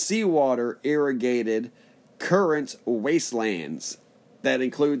via seawater irrigated current wastelands that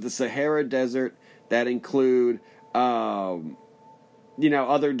include the Sahara Desert, that include, other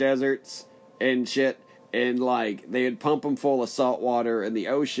deserts and shit. And, like, they would pump them full of salt water in the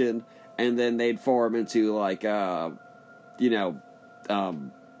ocean, and then they'd form into, like,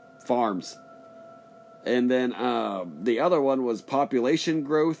 farms. And then the other one was population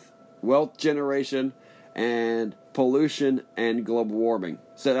growth, wealth generation, and pollution and global warming.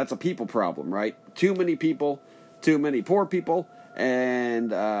 So that's a people problem, right? Too many people, too many poor people,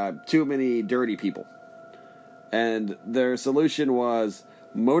 and too many dirty people. And their solution was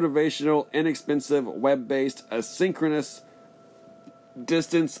motivational, inexpensive, web-based, asynchronous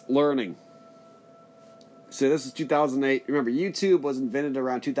distance learning. So this is 2008. Remember, YouTube was invented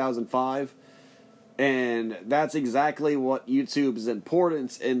around 2005. And that's exactly what YouTube's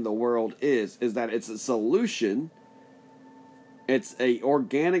importance in the world is that it's a solution. It's a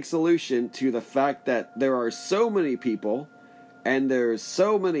organic solution to the fact that there are so many people and there's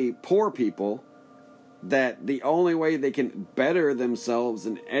so many poor people that the only way they can better themselves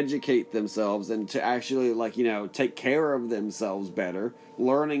and educate themselves and to actually, like, you know, take care of themselves better,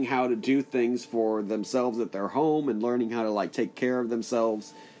 learning how to do things for themselves at their home and learning how to, like, take care of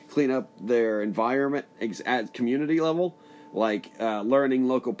themselves, clean up their environment at community level, like learning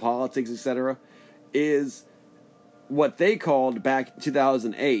local politics, etc., is what they called back in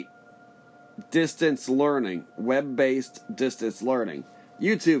 2008 distance learning, web-based distance learning.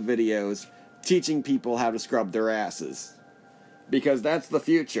 YouTube videos teaching people how to scrub their asses. Because that's the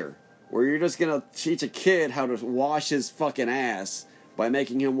future. Where you're just gonna teach a kid how to wash his fucking ass by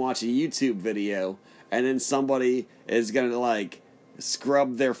making him watch a YouTube video, and then somebody is gonna, like,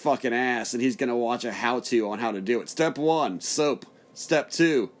 scrub their fucking ass, and he's gonna watch a how-to on how to do it. Step 1, soap. Step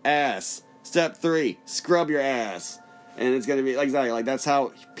 2, ass. Step 3, scrub your ass. And it's gonna be, like, exactly, like, that's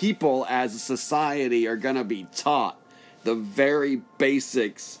how people as a society are gonna be taught the very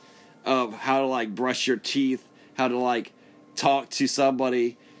basics of how to, like, brush your teeth, how to, like, talk to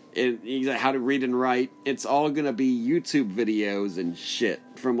somebody, and how to read and write. It's all gonna be YouTube videos and shit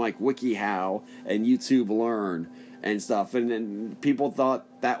from, like, WikiHow and YouTube Learn and stuff. And then people thought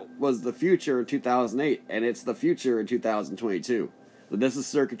that was the future in 2008, and it's the future in 2022. So this is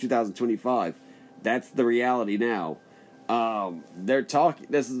circa 2025. That's the reality now. They're talking.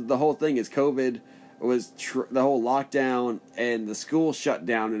 This is the whole thing. Is COVID was the whole lockdown and the school shut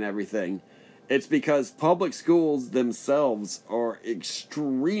down and everything. It's because public schools themselves are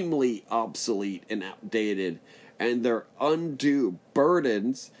extremely obsolete and outdated, and they're undue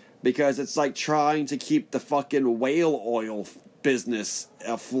burdens because it's like trying to keep the fucking whale oil business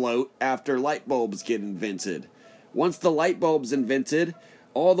afloat after light bulbs get invented. Once the light bulb's invented,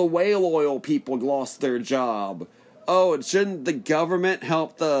 all the whale oil people lost their job. Oh, and shouldn't the government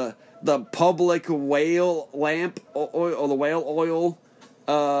help the public whale lamp oil, or the whale oil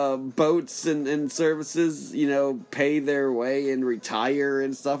boats and services, you know, pay their way and retire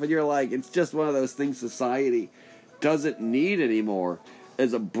and stuff? And you're like, it's just one of those things society doesn't need anymore.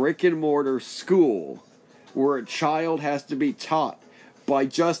 As a brick and mortar school where a child has to be taught by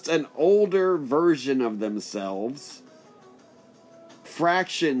just an older version of themselves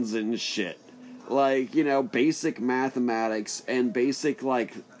fractions and shit, like, you know, basic mathematics and basic,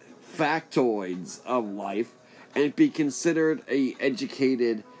 like, factoids of life, and be considered a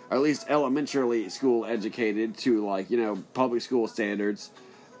educated, or at least elementary school educated to, like, you know, public school standards,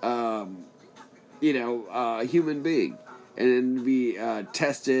 human being, and then be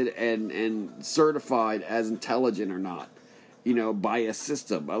tested and certified as intelligent or not, you know, by a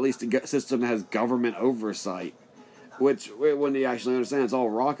system. At least a system that has government oversight, which, when you actually understand, it's all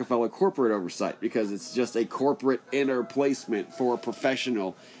Rockefeller corporate oversight, because it's just a corporate inner placement for a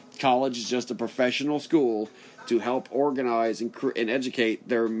professional. College is just a professional school to help organize and educate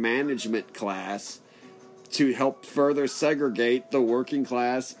their management class to help further segregate the working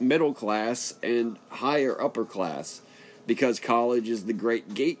class, middle class, and higher upper class. Because college is the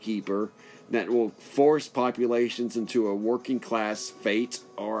great gatekeeper that will force populations into a working class fate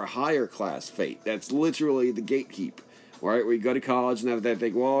or a higher class fate. That's literally the gatekeep. Right? Where you go to college and they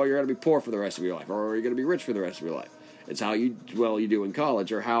think, well, you're going to be poor for the rest of your life, or you're going to be rich for the rest of your life. It's how you do in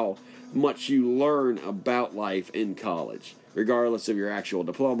college, or how much you learn about life in college, regardless of your actual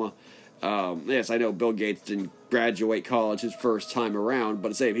diploma. Yes, I know Bill Gates didn't graduate college his first time around,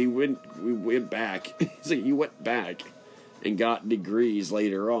 but he went back. He went back and got degrees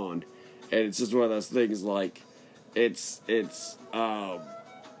later on, and it's just one of those things. Like, it's the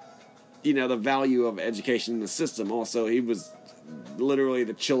value of education in the system. Also, he was literally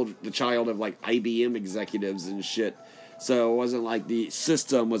the child of, like, IBM executives and shit. So it wasn't like the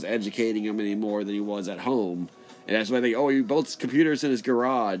system was educating him any more than he was at home. And that's why they, he built computers in his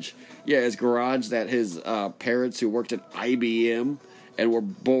garage. Yeah, his garage that his parents who worked at IBM and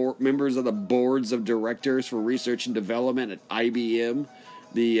were members of the boards of directors for research and development at IBM,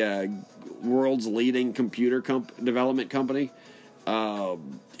 the world's leading computer development company.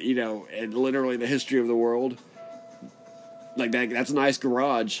 And literally the history of the world. Like, that's a nice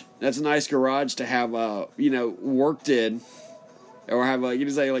garage. That's a nice garage to have, worked in. Or have, you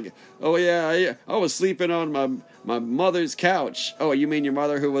just say, like, oh, yeah, I was sleeping on my mother's couch. Oh, you mean your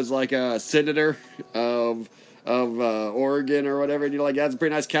mother who was, like, a senator of Oregon or whatever? And you're like, yeah, that's a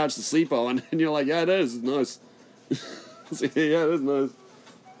pretty nice couch to sleep on. And you're like, yeah, it is. It's nice. Yeah, it is nice.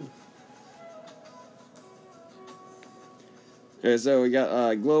 Okay, so we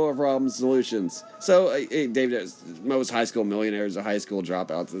got global problem solutions. So, David, most high school millionaires are high school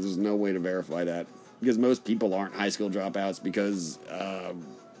dropouts. There's no way to verify that, because most people aren't high school dropouts, because,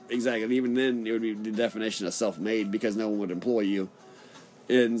 exactly, even then, it would be the definition of self-made, because no one would employ you.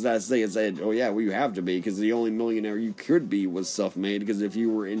 And that's the thing, it said, oh yeah, well you have to be, because the only millionaire you could be was self-made, because if you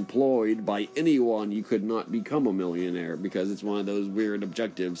were employed by anyone, you could not become a millionaire, because it's one of those weird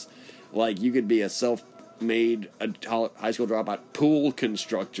objectives. Like, you could be a self-made high school dropout pool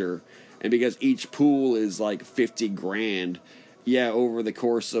constructor, and because each pool is like 50 grand, yeah, over the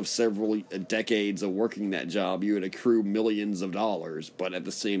course of several decades of working that job, you would accrue millions of dollars. But at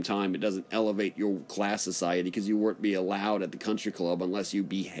the same time, it doesn't elevate your class society, because you wouldn't be allowed at the country club unless you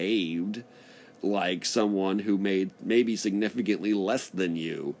behaved like someone who made maybe significantly less than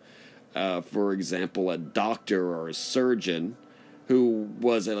you. For example, a doctor or a surgeon who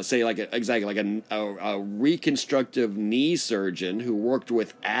was, let's say, like a reconstructive knee surgeon who worked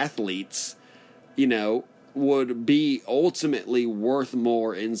with athletes, would be ultimately worth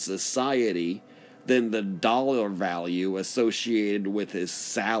more in society than the dollar value associated with his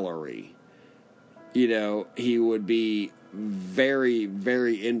salary. He would be very,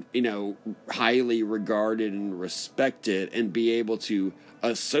 very, highly regarded and respected, and be able to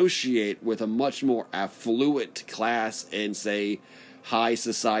associate with a much more affluent class in, say, high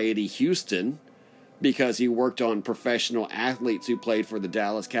society Houston, because he worked on professional athletes who played for the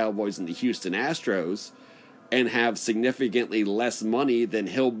Dallas Cowboys and the Houston Astros, and have significantly less money than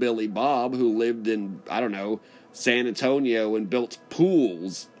Hillbilly Bob, who lived in, I don't know, San Antonio and built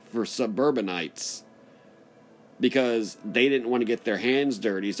pools for suburbanites, because they didn't want to get their hands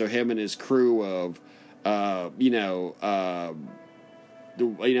dirty. So him and his crew of,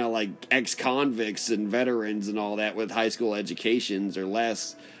 like ex-convicts and veterans and all that with high school educations or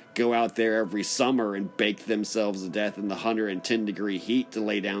less go out there every summer and bake themselves to death in the 110-degree heat to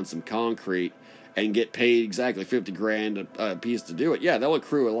lay down some concrete and get paid exactly 50 grand a piece to do it. Yeah, they'll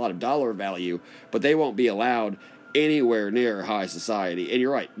accrue a lot of dollar value, but they won't be allowed anywhere near high society. And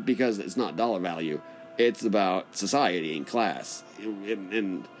you're right, because it's not dollar value. It's about society and class.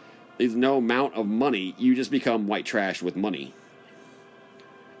 And there's no amount of money. You just become white trash with money.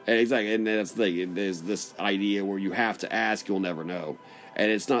 And exactly, and that's the thing. There's this idea where you have to ask, you'll never know. And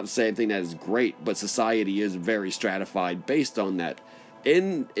it's not the same thing that is great, but society is very stratified based on that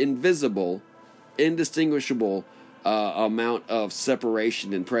invisible, indistinguishable amount of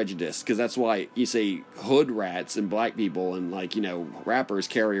separation and prejudice. Because that's why you say hood rats and black people and, rappers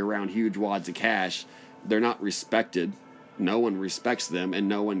carry around huge wads of cash. They're not respected. No one respects them, and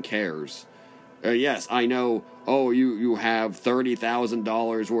no one cares. Yes, I know, you have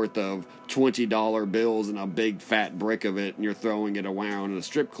 $30,000 worth of $20 bills and a big fat brick of it, and you're throwing it around in a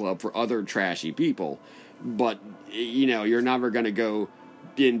strip club for other trashy people. But, you're never going to go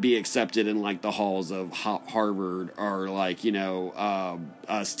and be accepted in, the halls of Harvard or,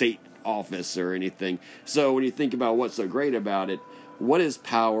 a state office or anything. So when you think about what's so great about it, what is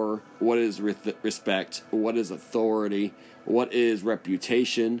power? What is respect? What is authority? What is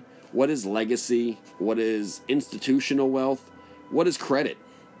reputation? What is legacy? What is institutional wealth? What is credit?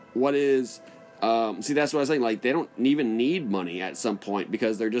 What is... see, that's what I was saying. They don't even need money at some point,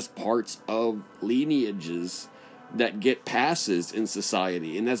 because they're just parts of lineages that get passes in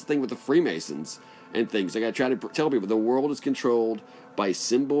society. And that's the thing with the Freemasons and things. I try to tell people the world is controlled by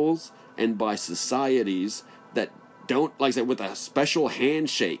symbols and by societies that don't, like I said, with a special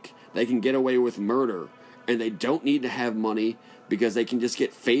handshake, they can get away with murder. And they don't need to have money, because they can just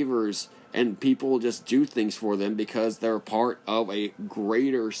get favors and people just do things for them because they're part of a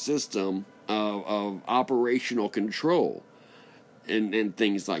greater system of operational control and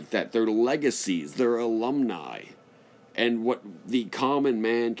things like that. Their legacies, their alumni, and what the common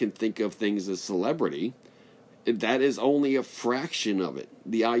man can think of things as celebrity, that is only a fraction of it.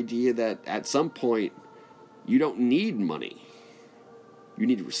 The idea that at some point you don't need money. You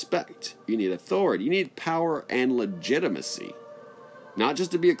need respect. You need authority. You need power and legitimacy. Not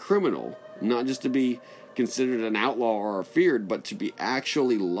just to be a criminal, not just to be considered an outlaw or feared, but to be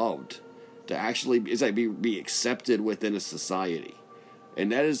actually loved, to actually be accepted within a society.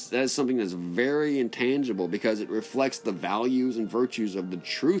 And that is something that's very intangible, because it reflects the values and virtues of the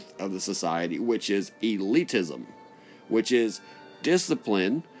truth of the society, which is elitism, which is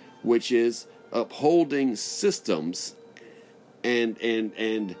discipline, which is upholding systems, and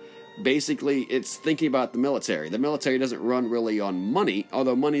basically it's thinking about the military. The military doesn't run really on money,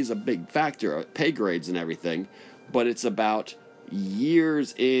 although money's a big factor, pay grades and everything, but it's about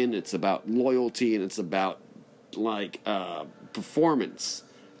years in, it's about loyalty, and it's about performance.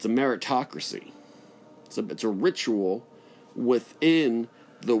 It's a meritocracy. It's a ritual within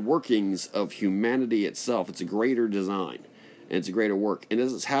the workings of humanity itself. It's a greater design, and it's a greater work. And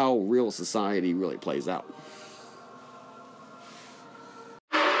this is how real society really plays out.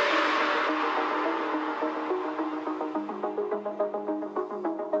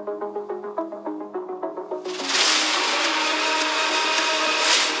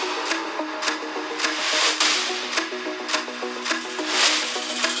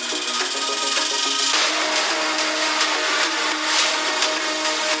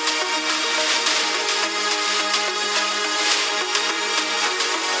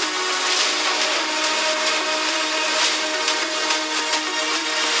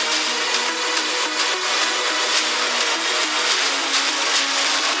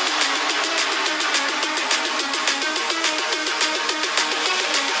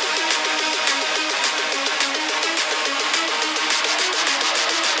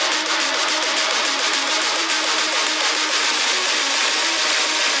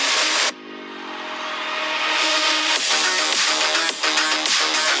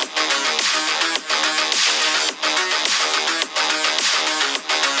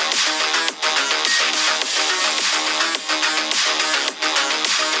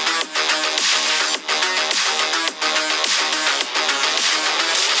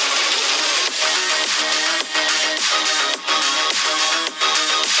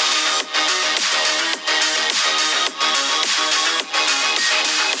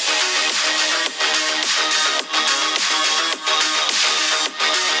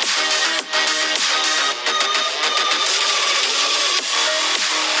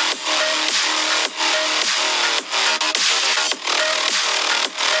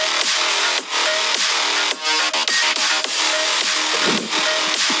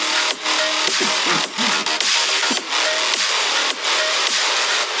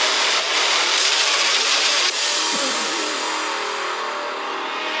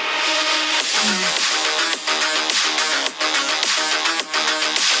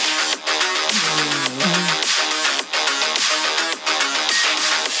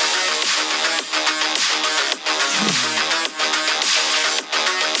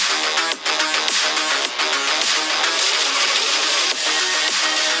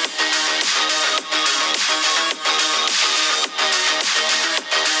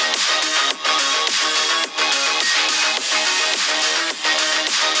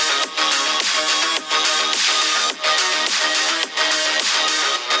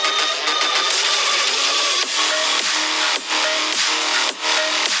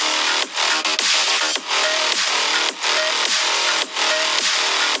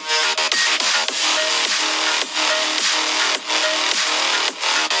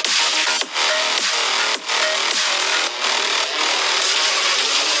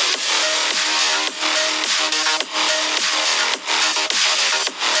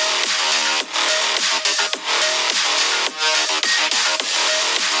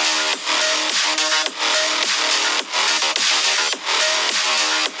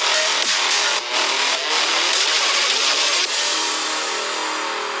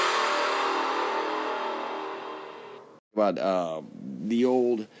 about the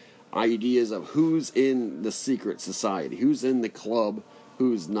old ideas of who's in the secret society, who's in the club,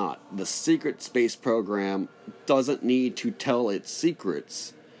 who's not. The secret space program doesn't need to tell its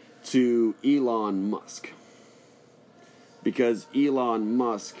secrets to Elon Musk, because Elon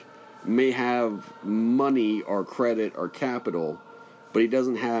Musk may have money or credit or capital, but he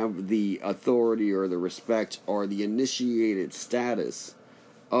doesn't have the authority or the respect or the initiated status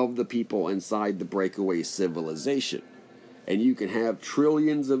of the people inside the breakaway civilization. And you can have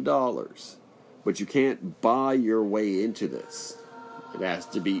trillions of dollars, but you can't buy your way into this. It has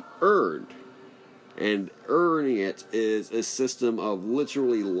to be earned. And earning it is a system of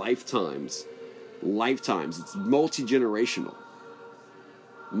literally lifetimes. Lifetimes. It's multi-generational.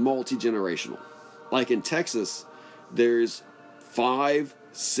 Multi-generational. Like in Texas, there's 5,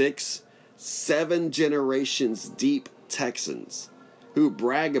 6, 7 generations deep Texans who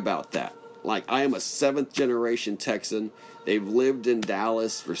brag about that. Like, I am a 7th generation Texan. They've lived in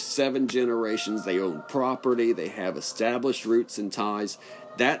Dallas for 7 generations. They own property. They have established roots and ties.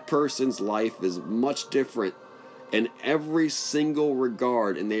 That person's life is much different in every single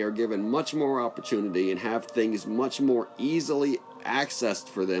regard, and they are given much more opportunity and have things much more easily accessed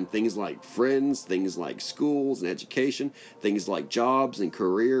for them. Things like friends, things like schools and education, things like jobs and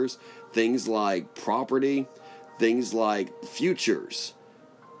careers, things like property, things like futures.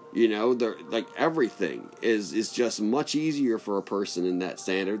 You know, like everything is just much easier for a person in that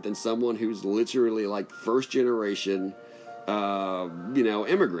standard than someone who's literally like first generation,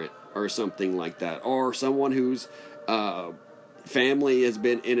 immigrant or something like that, or someone whose family has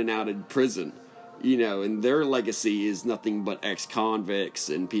been in and out of prison, and their legacy is nothing but ex-convicts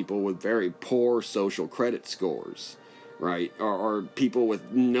and people with very poor social credit scores, right? Or people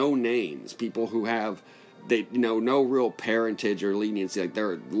with no names, people who have no real parentage or leniency. Like,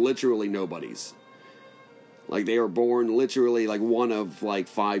 they're literally nobodies. Like, they are born literally like one of like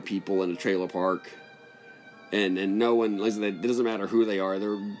 5 people in a trailer park, and no one, listen, it doesn't matter who they are,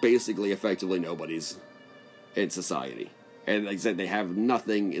 they're basically effectively nobodies in society. And like I said, they have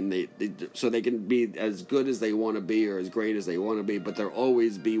nothing, and so they can be as good as they want to be or as great as they want to be, but they'll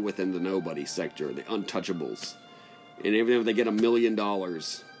always be within the nobody sector, the untouchables. And even if they get $1 million,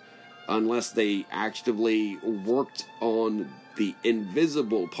 unless they actively worked on the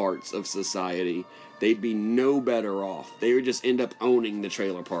invisible parts of society, they'd be no better off. They would just end up owning the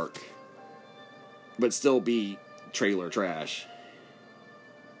trailer park, but still be trailer trash.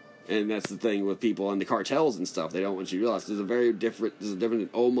 And that's the thing with people in the cartels and stuff. They don't want you to realize there's a different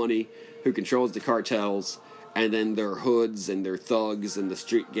old money who controls the cartels, and then their hoods and their thugs and the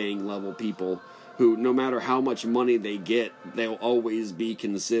street gang level people who, no matter how much money they get, they'll always be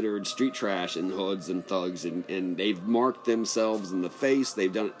considered street trash and hoods and thugs, and they've marked themselves in the face,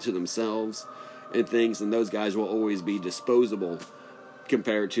 they've done it to themselves and things, and those guys will always be disposable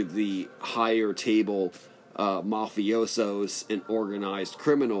compared to the higher table mafiosos and organized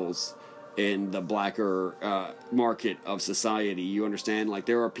criminals in the blacker market of society. You understand? Like,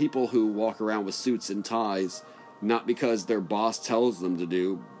 there are people who walk around with suits and ties, not because their boss tells them to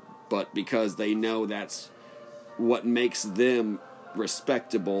do, but because they know that's what makes them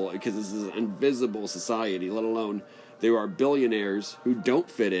respectable, because this is an invisible society. Let alone, there are billionaires who don't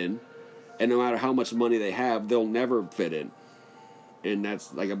fit in, and no matter how much money they have, they'll never fit in. And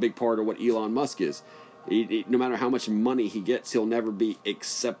that's like a big part of what Elon Musk is. No matter how much money he gets, he'll never be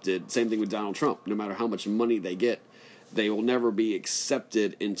accepted. Same thing with Donald Trump. No matter how much money they get, they will never be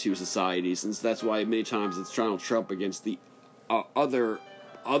accepted into society. Since that's why many times it's Donald Trump against the other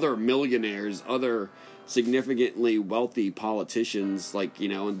millionaires, other significantly wealthy politicians, like,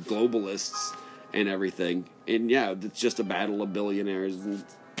 and globalists and everything. And yeah, it's just a battle of billionaires, and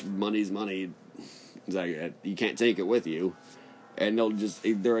money's money. It's like, you can't take it with you. And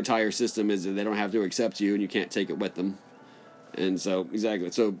their entire system is that they don't have to accept you, and you can't take it with them. And so, exactly.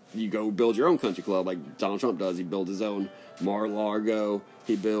 So you go build your own country club, like Donald Trump does. He builds his own Mar-a-Lago.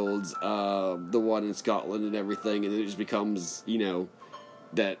 He builds the one in Scotland and everything, and it just becomes,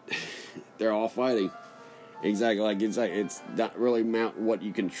 that they're all fighting. Exactly. Like, it's not really what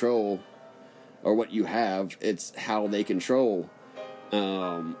you control or what you have. It's how they control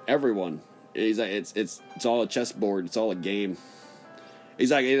everyone. It's all a chessboard. It's all a game.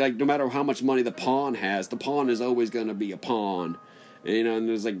 Like no matter how much money the pawn has, the pawn is always going to be a pawn. And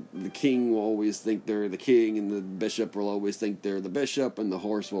there's like, the king will always think they're the king, and the bishop will always think they're the bishop, and the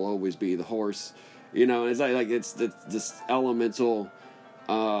horse will always be the horse. And it's like it's this elemental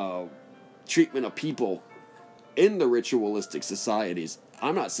treatment of people in the ritualistic societies.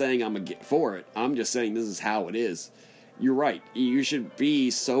 I'm not saying I'm for it. I'm just saying this is how it is. You're right. You should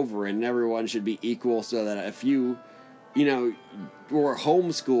be sovereign. Everyone should be equal, so that if you you know, were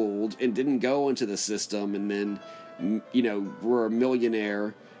homeschooled and didn't go into the system, and then, you know, were a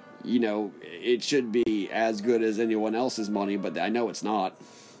millionaire, you know, it should be as good as anyone else's money, but I know it's not.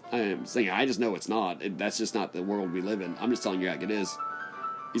 I'm saying I just know it's not. That's just not the world we live in. I'm just telling you like it is.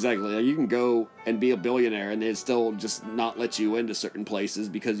 Exactly. You can go and be a billionaire and they still just not let you into certain places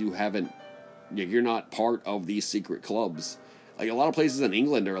because you're not part of these secret clubs. Like a lot of places in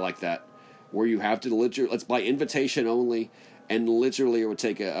England are like that, where you have to literally, it's by invitation only, and literally it would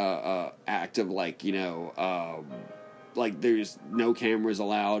take a act of like, you know, like there's no cameras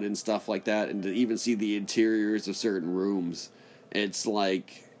allowed and stuff like that, and to even see the interiors of certain rooms, it's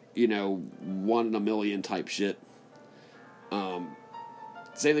like, you know, 1 in a million type shit.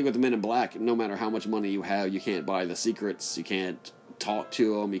 Same thing with the Men in Black. No matter how much money you have, you can't buy the secrets. You can't talk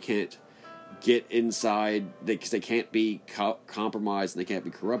to them. You can't get inside because they can't be compromised and they can't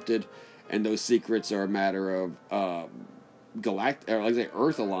be corrupted. And those secrets are a matter of galactic, or like I say,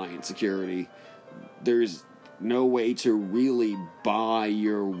 Earth Alliance security. There's no way to really buy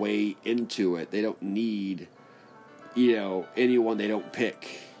your way into it. They don't need, you know, anyone they don't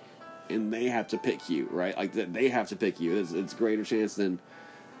pick. And they have to pick you, right? Like, they have to pick you. It's a greater chance than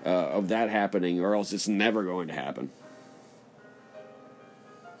of that happening, or else it's never going to happen.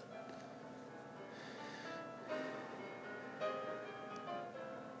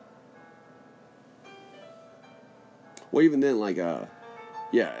 Well, even then, like, yeah,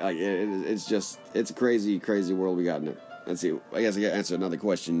 like it's just, it's a crazy, crazy world we got in there. Let's see. I guess I gotta answer another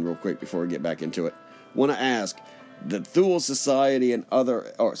question real quick before we get back into it. Want to ask, the Thule Society and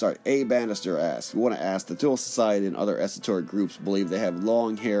other, A. Bannister asks, we want to ask, the Thule Society and other esoteric groups believe they have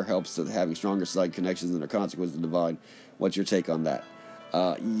long hair helps to having stronger side connections and their consequences of the divine. What's your take on that?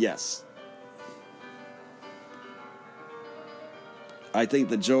 Yes. I think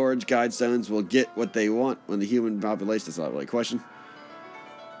the George Guidestones will get what they want when the human population, that's not really a question.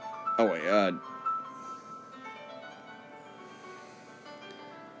 Oh, wait,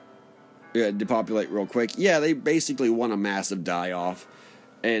 depopulate real quick. Yeah, they basically want a massive die-off.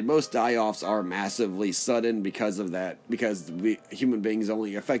 And most die-offs are massively sudden because of that. Because human beings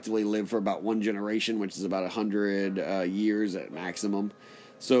only effectively live for about one generation, which is about 100 years at maximum.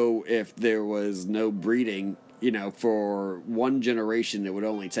 So if there was no breeding, you know, for one generation, it would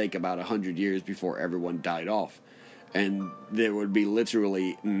only take about 100 years before everyone died off. And there would be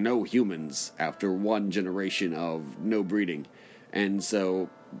literally no humans after one generation of no breeding. And so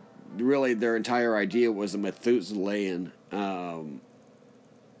really their entire idea was a Methuselan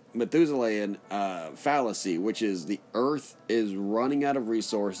fallacy, which is the earth is running out of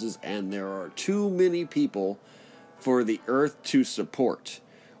resources and there are too many people for the earth to support,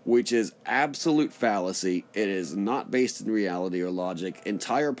 which is absolute fallacy. It is not based in reality or logic.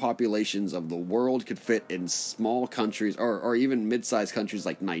 Entire populations of the world could fit in small countries or even mid-sized countries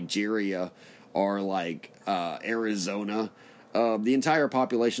like Nigeria or like Arizona. The entire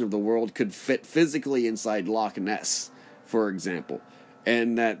population of the world could fit physically inside Loch Ness, for example.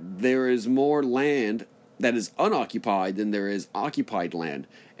 And that there is more land that is unoccupied than there is occupied land.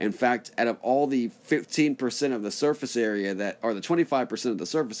 In fact, out of all the 15% of the surface area or the 25% of the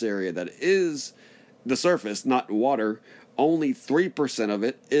surface area that is the surface, not water, only 3% of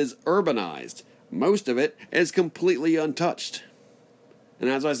it is urbanized. Most of it is completely untouched. And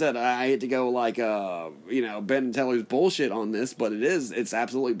as I said, I hate to go like, Ben and Teller's bullshit on this, but it's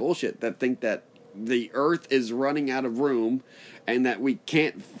absolutely bullshit that think that the earth is running out of room and that we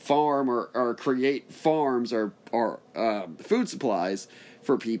can't farm or create farms or food supplies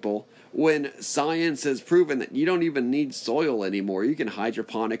for people when science has proven that you don't even need soil anymore. You can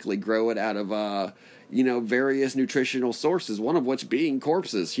hydroponically grow it out of, various nutritional sources, one of which being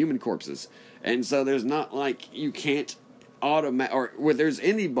corpses, human corpses. And so there's not like you can't or where there's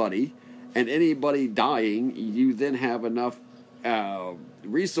anybody dying, you then have enough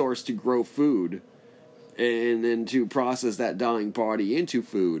resource to grow food and then to process that dying body into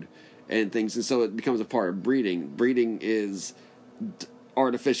food and things, and so it becomes a part of breeding. Breeding is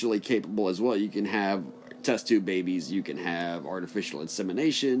artificially capable as well. You can have test tube babies, you can have artificial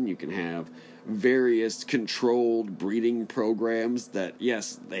insemination, you can have various controlled breeding programs that,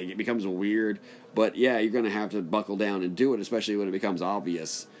 yes, it becomes weird, but yeah, you're going to have to buckle down and do it, especially when it becomes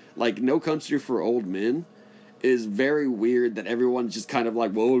obvious. Like, No Country for Old Men is very weird that everyone's just kind of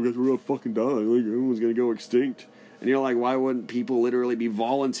like, well, I guess we're going to fucking die. Like, everyone's going to go extinct. And you're like, why wouldn't people literally be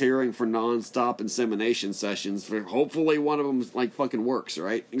volunteering for non-stop insemination sessions? For hopefully one of them, like, fucking works,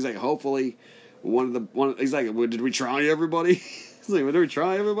 right? Exactly. Hopefully exactly. Did we try everybody? It's like, did we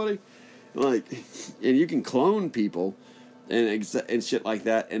try everybody? Like, and you can clone people and shit like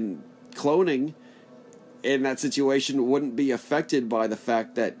that. And cloning in that situation wouldn't be affected by the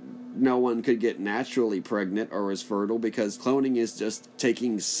fact that no one could get naturally pregnant or is fertile, because cloning is just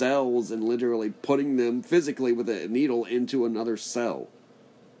taking cells and literally putting them physically with a needle into another cell.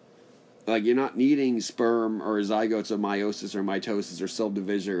 Like, you're not needing sperm or zygotes or meiosis or mitosis or cell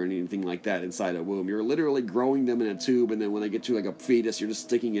division or anything like that inside a womb. You're literally growing them in a tube, and then when they get to like a fetus, you're just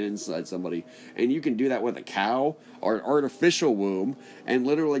sticking it inside somebody. And you can do that with a cow or an artificial womb and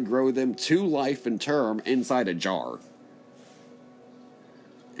literally grow them to life and term inside a jar.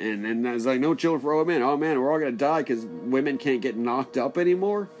 And there's like, no children for old men. Oh man, we're all gonna die because women can't get knocked up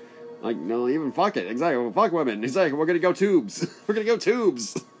anymore? Like, no, even fuck it. Exactly. Well, fuck women. Exactly. We're gonna go tubes. We're gonna go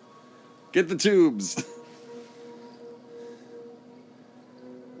tubes. Get the tubes.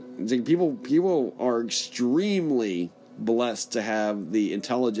 People are extremely blessed to have the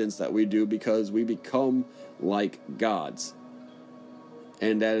intelligence that we do, because we become like gods.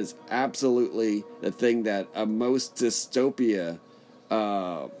 And that is absolutely the thing that most dystopia...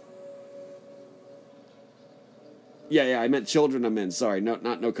 I meant Children of Men. Sorry, not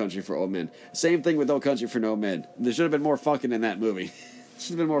No Country for Old Men. Same thing with No Country for No Men. There should have been more fucking in that movie.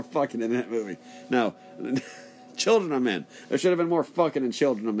 Should have been more fucking in that movie. No. Children of Men. There should have been more fucking in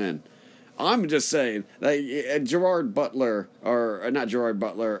Children of Men. I'm just saying, like, Gerard Butler, or not Gerard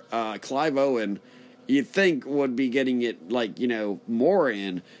Butler, Clive Owen, you'd think would be getting it, like, you know, more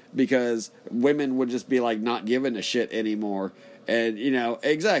in, because women would just be, like, not giving a shit anymore. And, you know,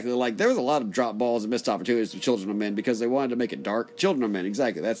 exactly, like, there was a lot of drop balls and missed opportunities with Children of Men because they wanted to make it dark. Children of Men,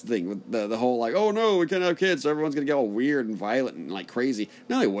 exactly, that's the thing. With the whole, like, oh no, we can't have kids, so everyone's gonna get all weird and violent and, like, crazy.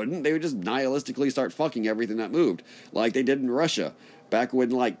 No, they wouldn't. They would just nihilistically start fucking everything that moved, like they did in Russia. Back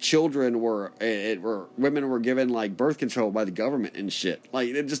when, like, women were given, like, birth control by the government and shit. Like,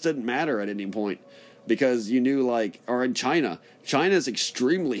 it just didn't matter at any point. Because you knew, like, or in China's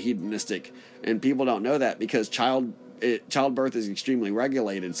extremely hedonistic, and people don't know that because childbirth is extremely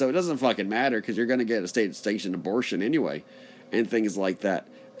regulated, so it doesn't fucking matter because you're going to get a state-sanctioned abortion anyway, and things like that.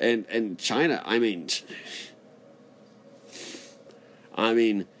 And China, I mean,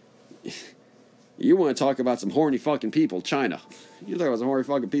 you want to talk about some horny fucking people, China. You talk about some horny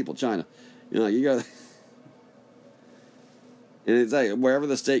fucking people, China. You know, you got. And it's like, wherever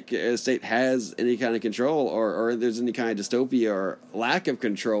the state has any kind of control, or there's any kind of dystopia or lack of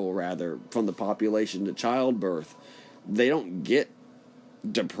control, rather, from the population to childbirth, they don't get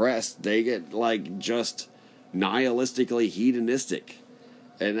depressed. They get, like, just nihilistically hedonistic.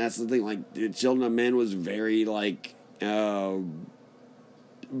 And that's the thing, like, Children of Men was very, like,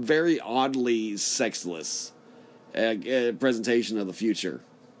 very oddly sexless presentation of the future.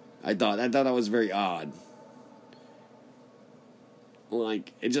 I thought that was very odd.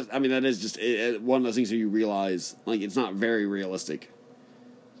 Like, it just, I mean, that is just one of those things where you realize, like, it's not very realistic.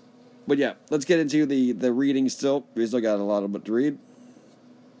 But yeah, let's get into the reading still. We still got a lot of it to read.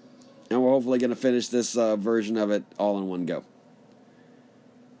 And we're hopefully going to finish this version of it all in one go.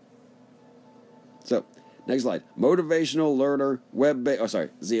 So, next slide. Motivational learner, web-based... Oh, sorry.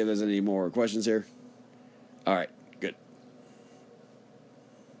 See if there's any more questions here. All right. Good.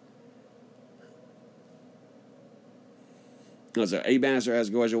 So, A-Bannister asks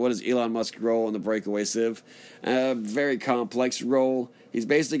a question, what is Elon Musk's role in the breakaway Civ? Very complex role. He's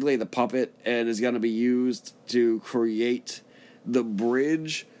basically the puppet and is going to be used to create the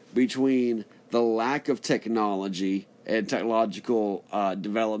bridge between the lack of technology and technological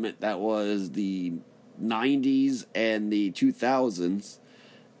development that was the 90s and the 2000s.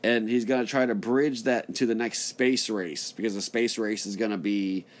 And he's going to try to bridge that into the next space race, because the space race is going to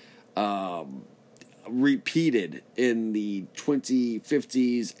be... repeated in the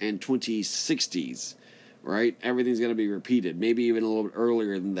 2050s and 2060s, right? Everything's going to be repeated, maybe even a little bit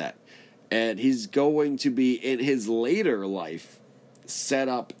earlier than that. And he's going to be, in his later life, set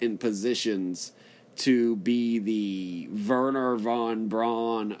up in positions to be the Werner von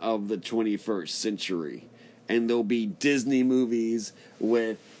Braun of the 21st century. And there'll be Disney movies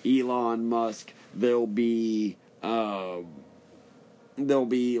with Elon Musk. There'll be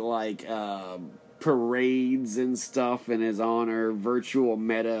like parades and stuff in his honor, virtual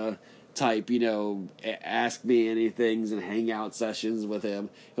meta type, you know, ask me anythings and hangout sessions with him.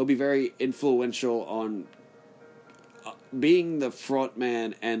 He'll be very influential on being the front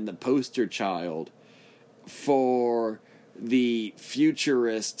man and the poster child for the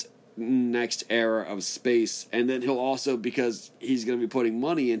futurist next era of space. And then he'll also, because he's going to be putting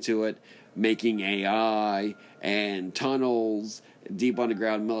money into it, making AI and tunnels, deep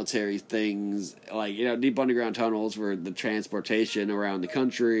underground military things, like, you know, deep underground tunnels for the transportation around the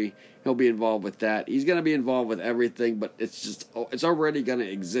country. He'll be involved with that. He's going to be involved with everything, but it's already going to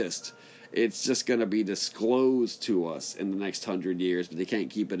exist. it's just going to be disclosed to us in the next 100 years, but they can't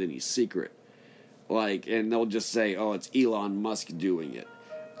keep it any secret. Like, and they'll just say, oh, it's Elon Musk doing it.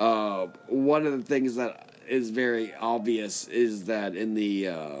 One of the things that is very obvious is that in the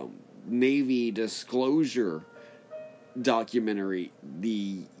Navy disclosure documentary,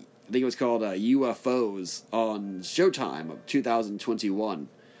 I think it was called UFOs on Showtime of 2021,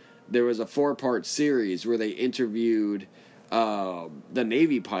 there was a 4-part series where they interviewed the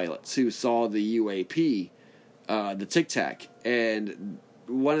Navy pilots who saw the UAP, the Tic Tac, and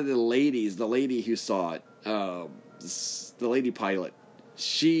one of the ladies, the lady who saw it, the lady pilot,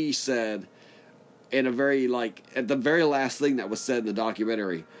 she said, in a very, like, at the very last thing that was said in the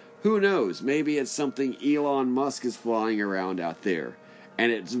documentary, who knows, maybe it's something Elon Musk is flying around out there.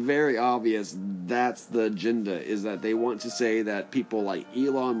 And it's very obvious that's the agenda, is that they want to say that people like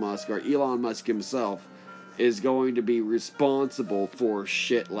Elon Musk, or Elon Musk himself, is going to be responsible for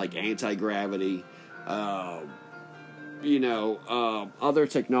shit like anti-gravity, other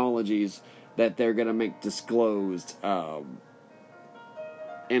technologies that they're going to make disclosed, and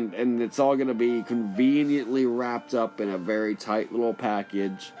it's all going to be conveniently wrapped up in a very tight little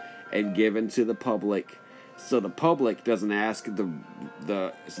package and given to the public, so the public doesn't ask the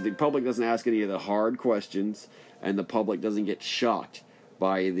public doesn't ask any of the hard questions, and the public doesn't get shocked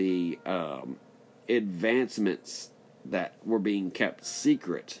by the advancements that were being kept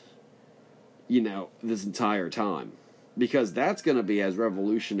secret, this entire time. Because that's going to be as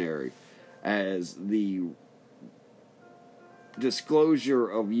revolutionary as the disclosure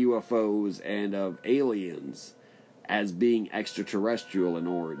of UFOs and of aliens as being extraterrestrial in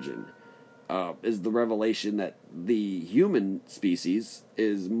origin. Is the revelation that the human species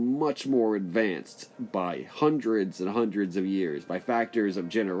is much more advanced by hundreds and hundreds of years, by factors of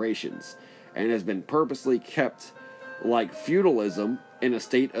generations, and has been purposely kept like feudalism in a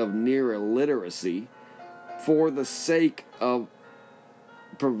state of near illiteracy for the sake of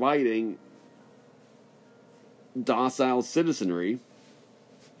providing docile citizenry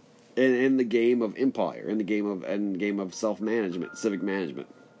in the game of empire, in the game of self-management, civic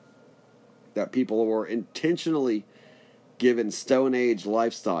management. That people were intentionally given Stone Age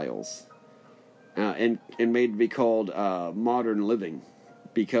lifestyles and made to be called modern living,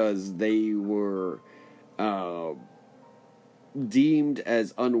 because they were deemed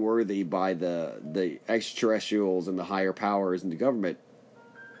as unworthy by the extraterrestrials and the higher powers in the government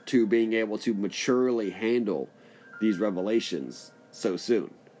to being able to maturely handle these revelations so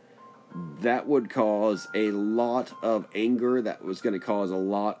soon. That would cause a lot of anger, that was going to cause a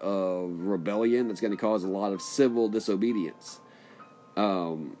lot of rebellion, that's going to cause a lot of civil disobedience.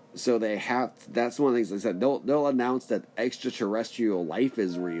 So they have, that's one of the things they said, they'll announce that extraterrestrial life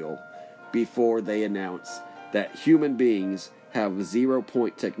is real before they announce that human beings have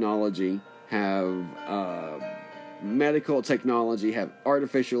 0-point technology, have medical technology, have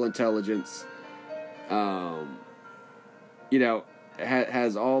artificial intelligence,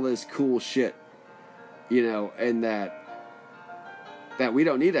 has all this cool shit, and that we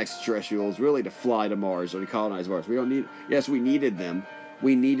don't need extraterrestrials really to fly to Mars or to colonize Mars. We don't need, yes, we needed them.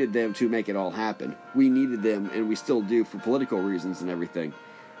 We needed them to make it all happen. We needed them, and we still do, for political reasons and everything,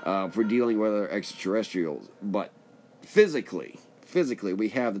 for dealing with other extraterrestrials. But physically, we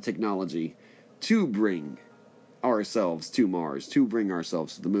have the technology to bring ourselves to Mars, to bring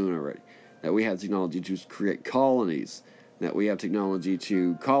ourselves to the moon already. That we have technology to create colonies, that we have technology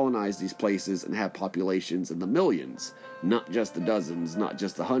to colonize these places and have populations in the millions, not just the dozens, not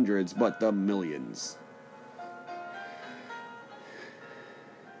just the hundreds, but the millions.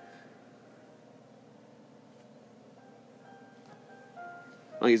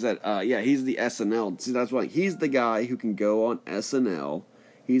 Like I said, he's the SNL. See, that's why he's the guy who can go on SNL.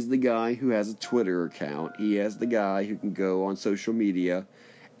 He's the guy who has a Twitter account. He is the guy who can go on social media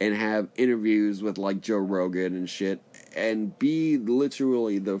and have interviews with, like, Joe Rogan and shit, and be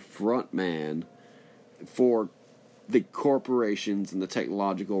literally the front man for the corporations and the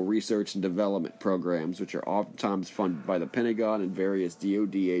technological research and development programs, which are oftentimes funded by the Pentagon and various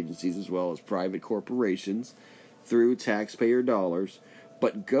DoD agencies, as well as private corporations, through taxpayer dollars.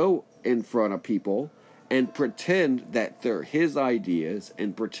 But go in front of people and pretend that they're his ideas,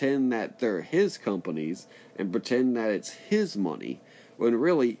 and pretend that they're his companies, and pretend that it's his money, when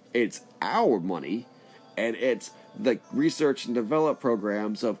really it's our money, and it's the research and development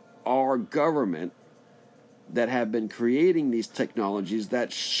programs of our government that have been creating these technologies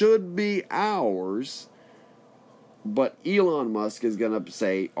that should be ours, but Elon Musk is going to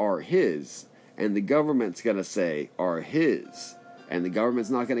say are his, and the government's going to say are his, and the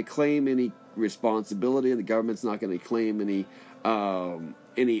government's not going to claim any responsibility, and the government's not going to claim any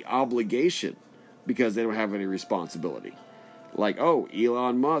any obligation because they don't have any responsibility. Like, oh,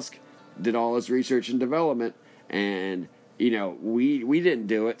 Elon Musk did all this research and development, and we didn't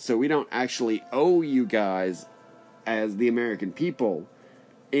do it, so we don't actually owe you guys, as the American people,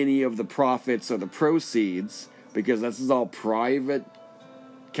 any of the profits or the proceeds, because this is all private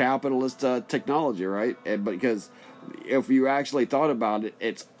capitalist technology, right? And because if you actually thought about it,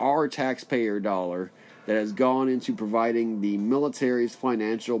 it's our taxpayer dollar that has gone into providing the military's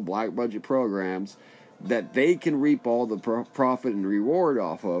financial black budget programs that they can reap all the profit and reward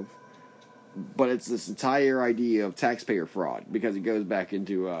off of. But it's this entire idea of taxpayer fraud, because it goes back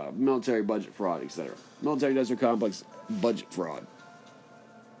into military budget fraud, etc. Military-industrial complex budget fraud.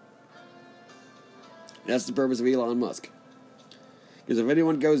 That's the purpose of Elon Musk. Because if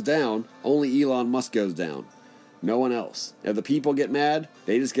anyone goes down, only Elon Musk goes down. No one else. If the people get mad,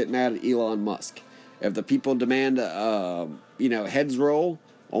 they just get mad at Elon Musk. If the people demand, heads roll,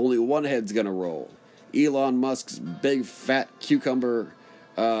 only one head's gonna roll. Elon Musk's big fat cucumber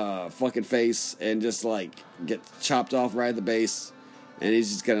fucking face, and just get chopped off right at the base, and he's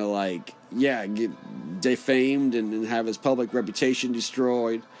just gonna get defamed and have his public reputation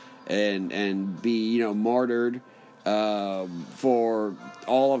destroyed, and be martyred for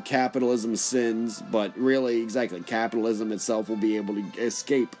all of capitalism's sins. But really, exactly, capitalism itself will be able to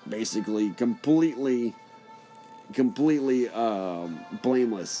escape basically completely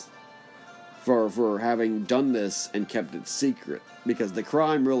blameless for having done this and kept it secret, because the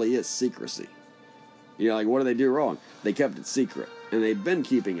crime really is secrecy. What did they do wrong? They kept it secret, and they've been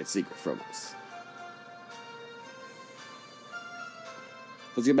keeping it secret from us.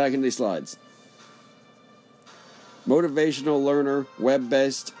 Let's get back into these slides. Motivational learner,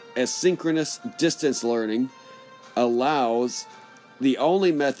 web-based, asynchronous distance learning allows the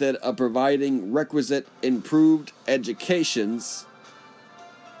only method of providing requisite improved educations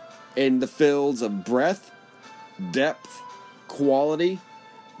in the fields of breadth, depth, quality,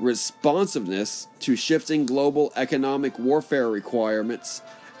 responsiveness to shifting global economic warfare requirements,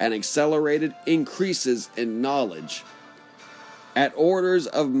 and accelerated increases in knowledge. At orders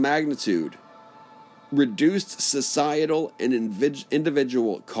of magnitude, reduced societal and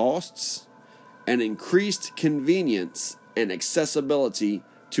individual costs, and increased convenience and accessibility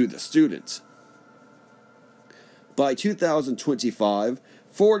to the student. By 2025,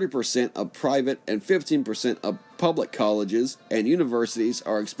 40% of private and 15% of public colleges and universities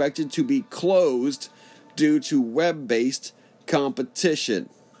are expected to be closed due to web-based competition.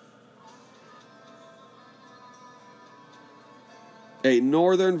 A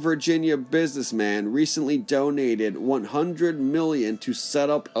Northern Virginia businessman recently donated $100 million to set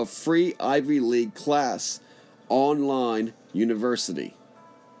up a free Ivy League class online university.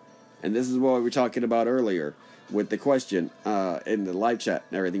 And this is what we were talking about earlier with the question in the live chat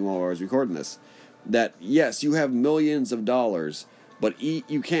and everything while I was recording this. That, yes, you have millions of dollars, but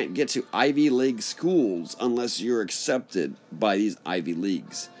you can't get to Ivy League schools unless you're accepted by these Ivy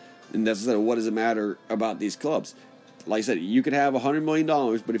Leagues. And that's what does it matter about these clubs? Like I said, you could have $100 million,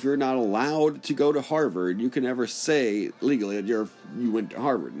 but if you're not allowed to go to Harvard, you can never say legally that you went to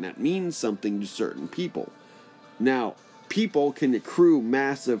Harvard. And that means something to certain people. Now, people can accrue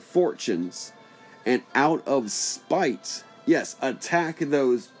massive fortunes, and out of spite, yes, attack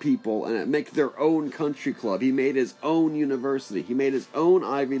those people and make their own country club. He made his own university. He made his own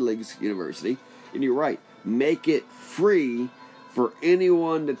Ivy League university. And you're right, make it free for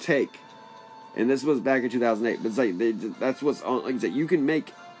anyone to take. And this was back in 2008. But that's what's on. Like I said, you can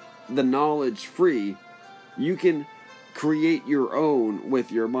make the knowledge free. You can create your own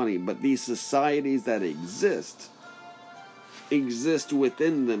with your money. But these societies that exist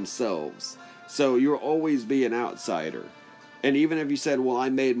within themselves. So you'll always be an outsider. And even if you said, well, I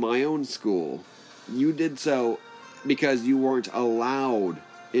made my own school, you did so because you weren't allowed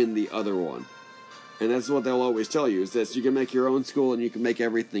in the other one. And that's what they'll always tell you, is that you can make your own school and you can make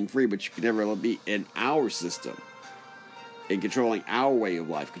everything free, but you can never be in our system, in controlling our way of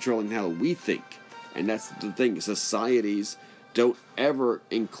life, controlling how we think. And that's the thing. Societies don't ever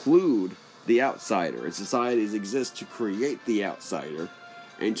include the outsider. And societies exist to create the outsider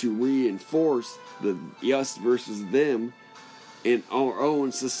and to reinforce the us versus them in our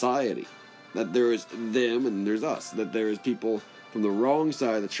own society. That there is them and there's us. That there is people from the wrong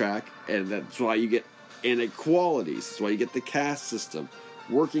side of the track, and that's why you get inequalities. That's why you get the caste system.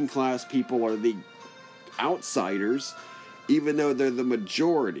 Working class people are the outsiders, even though they're the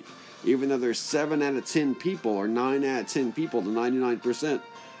majority. Even though there's 7 out of 10 people, or 9 out of 10 people, the 99%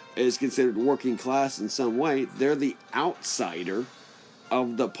 is considered working class in some way, they're the outsider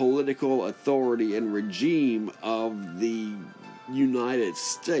of the political authority and regime of the United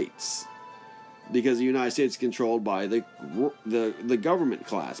States, because the United States is controlled by the government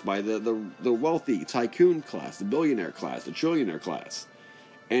class, by the wealthy tycoon class, the billionaire class, the trillionaire class,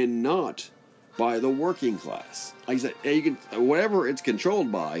 and not by the working class. Like I said, you can, whatever it's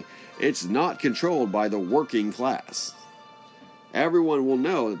controlled by, it's not controlled by the working class. Everyone will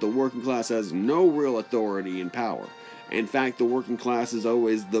know that the working class has no real authority and power. In fact, the working class is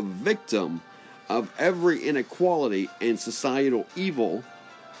always the victim of every inequality and societal evil,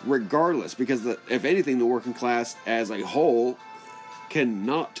 regardless, because if anything, the working class as a whole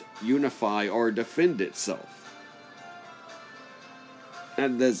cannot unify or defend itself.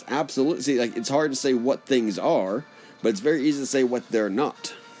 And there's absolutely, see, like, it's hard to say what things are, but it's very easy to say what they're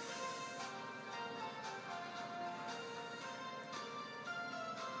not.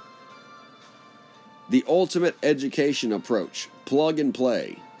 The ultimate education approach, plug and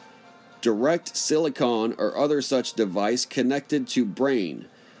play. Direct silicon or other such device connected to brain.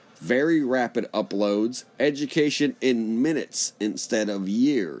 Very rapid uploads, education in minutes instead of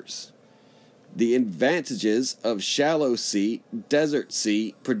years. The advantages of shallow sea, desert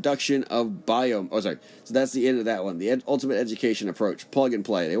sea, production of so that's the end of that one. The ultimate education approach, plug and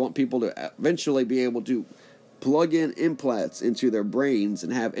play. They want people to eventually be able to plug in implants into their brains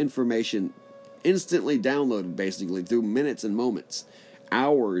and have information instantly downloaded, basically, through minutes and moments,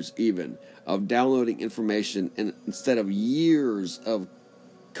 hours even, of downloading information, and instead of years of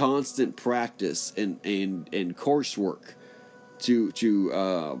constant practice and coursework to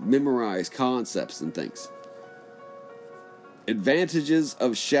memorize concepts and things. Advantages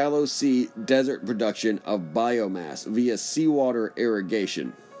of shallow sea desert production of biomass via seawater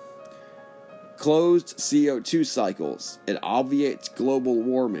irrigation. Closed CO2 cycles. It obviates global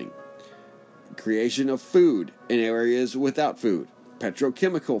warming. Creation of food in areas without food.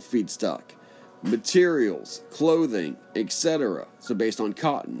 Petrochemical feedstock. Materials, clothing, etc. So based on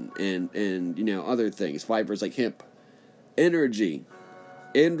cotton and other things, fibers like hemp. Energy,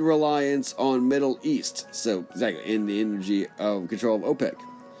 end reliance on Middle East, so exactly in the energy of control of OPEC.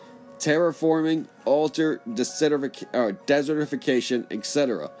 Terraforming, alter, desertification,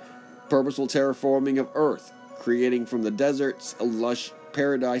 etc. Purposeful terraforming of Earth, creating from the deserts lush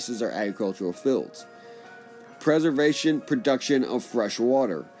paradises or agricultural fields. Preservation, production of fresh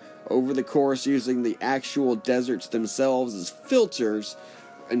water. Over the course, using the actual deserts themselves as filters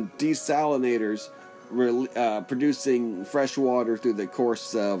and desalinators, producing fresh water through the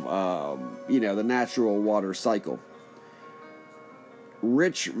course of, the natural water cycle.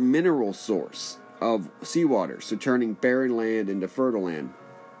 Rich mineral source of seawater, so turning barren land into fertile land,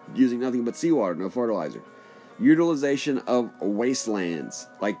 using nothing but seawater, no fertilizer. Utilization of wastelands,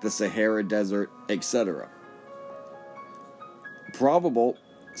 like the Sahara Desert, etc. Probable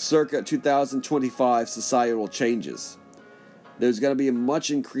circa 2025 societal changes. There's going to be a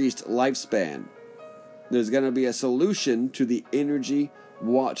much increased lifespan. There's going to be a solution to the energy,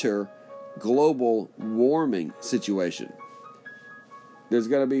 water, global warming situation. There's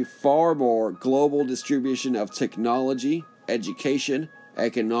going to be far more global distribution of technology, education,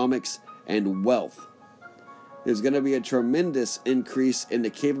 economics, and wealth. There's going to be a tremendous increase in the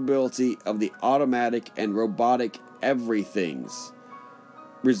capability of the automatic and robotic everythings,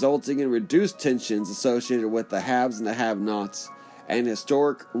 resulting in reduced tensions associated with the haves and the have-nots, and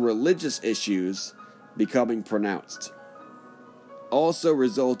historic religious issues becoming pronounced. Also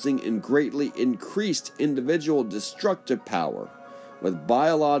resulting in greatly increased individual destructive power, with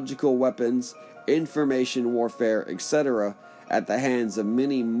biological weapons, information warfare, etc., at the hands of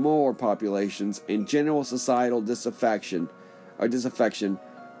many more populations, and general societal disaffection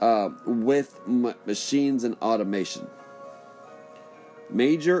with machines and automation.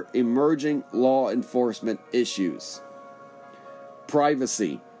 Major emerging law enforcement issues.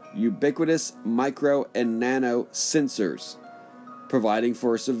 Privacy. Ubiquitous micro and nano sensors, providing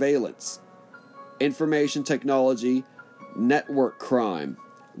for surveillance. Information technology, network crime,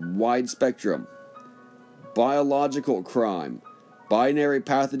 wide spectrum. Biological crime, binary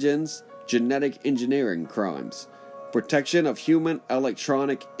pathogens, genetic engineering crimes. Protection of human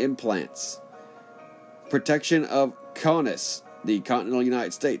electronic implants. Protection of CONUS, the continental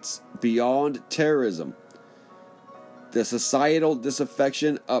United States, beyond terrorism. The societal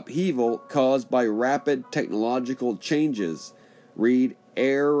disaffection upheaval caused by rapid technological changes. Read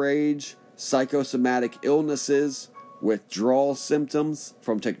air rage, psychosomatic illnesses, withdrawal symptoms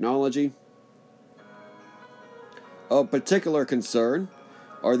from technology. Of particular concern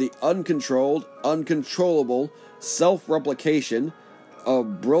are the uncontrolled, uncontrollable self-replication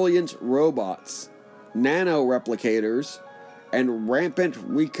of brilliant robots, nano-replicators, and rampant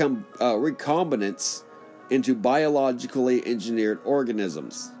recombinance into biologically engineered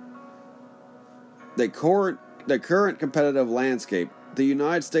organisms. The current competitive landscape, the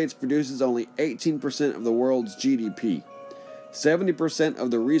United States produces only 18% of the world's GDP, 70% of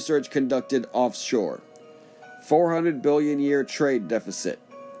the research conducted offshore, 400 billion year trade deficit.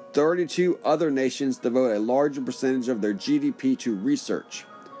 32 other nations devote a larger percentage of their GDP to research.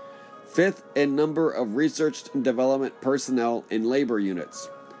 Fifth in number of research and development personnel in labor units.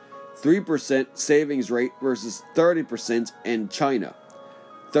 3% savings rate versus 30% in China.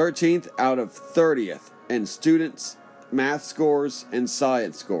 13th out of 30th in students, math scores, and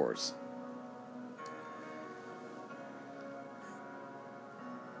science scores.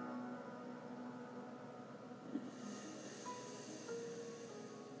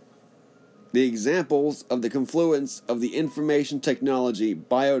 The examples of the confluence of the information technology,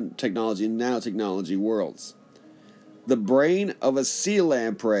 biotechnology, and nanotechnology worlds. The brain of a sea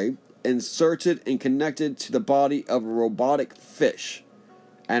lamprey inserted and connected to the body of a robotic fish,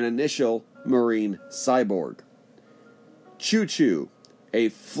 an initial marine cyborg. Choo Choo, a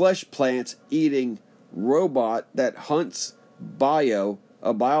flesh plant eating robot that hunts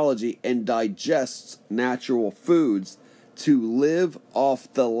biology and digests natural foods to live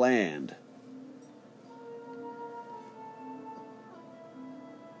off the land.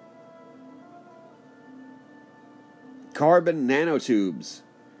 Carbon nanotubes.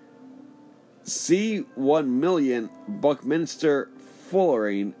 C1 million Buckminster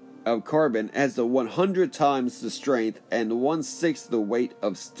fullerene of carbon has the 100 times the strength and 1/6 the weight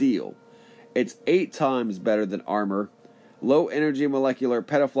of steel. It's 8 times better than armor. Low energy molecular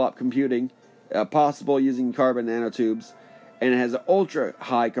petaflop computing, possible using carbon nanotubes, and it has an ultra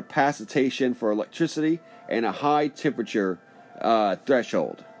high capacitation for electricity and a high temperature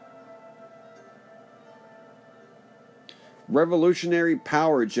threshold. Revolutionary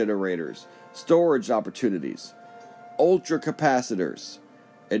power generators, storage opportunities, ultracapacitors,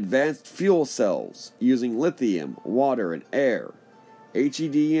 advanced fuel cells using lithium, water, and air,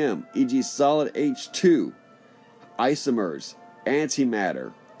 HEDM, e.g. solid H2, isomers,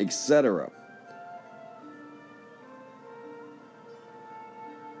 antimatter, etc.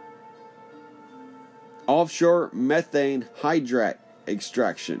 Offshore methane hydrate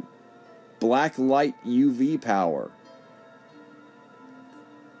extraction, black light UV power,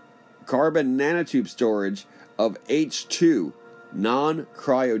 carbon nanotube storage of H2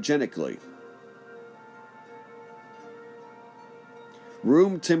 non-cryogenically,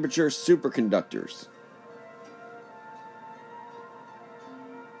 room temperature superconductors,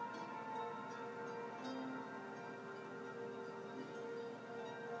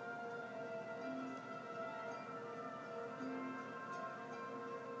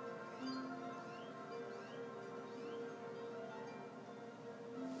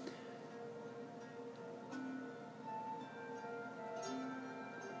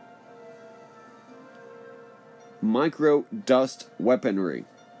 micro-dust weaponry,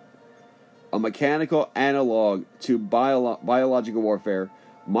 a mechanical analog to biological warfare,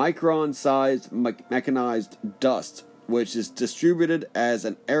 micron-sized mechanized dust, which is distributed as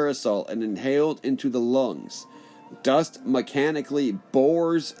an aerosol and inhaled into the lungs. Dust mechanically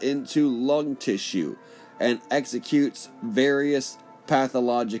bores into lung tissue and executes various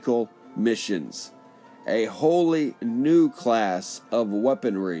pathological missions. A wholly new class of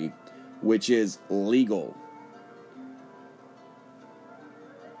weaponry, which is legal.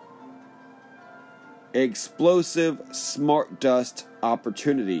 Explosive smart dust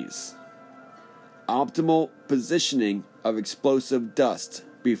opportunities. Optimal positioning of explosive dust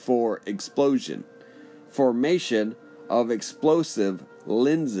before explosion. Formation of explosive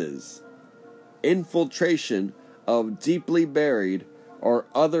lenses. Infiltration of deeply buried or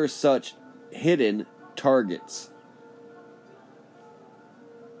other such hidden targets.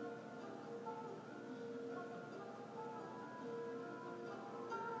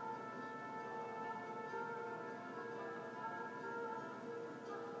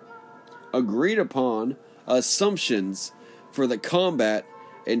 Agreed upon assumptions for the combat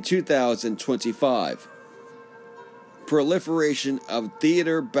in 2025. Proliferation of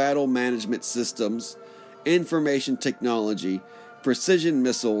theater battle management systems, information technology, precision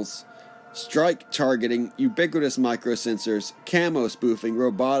missiles, strike targeting, ubiquitous microsensors, camo spoofing,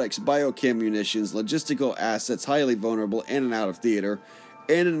 robotics, biochem munitions, logistical assets highly vulnerable in and out of theater,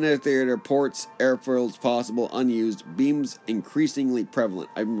 in and out of theater, ports, airfields possible, unused, beams increasingly prevalent.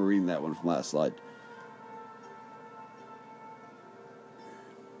 I remember reading that one from last slide.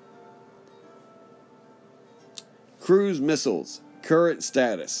 Cruise missiles, current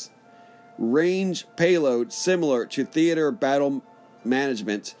status. Range payload similar to theater battle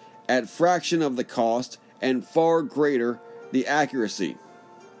management at fraction of the cost and far greater the accuracy.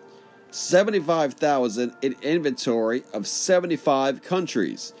 75,000 in inventory of 75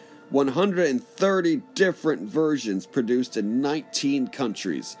 countries. 130 different versions produced in 19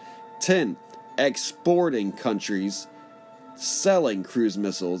 countries. 10 exporting countries selling cruise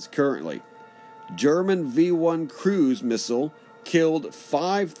missiles currently. German V-1 cruise missile killed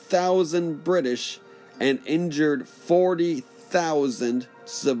 5,000 British and injured 40,000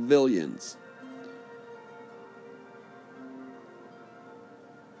 civilians.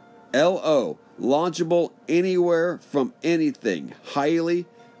 LO, launchable anywhere from anything, highly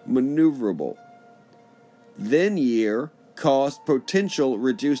maneuverable. Then year, cost potential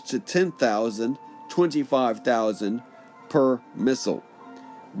reduced to 10,000, 25,000 per missile.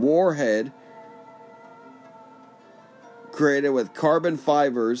 Warhead created with carbon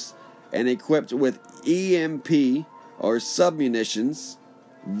fibers and equipped with EMP or submunitions,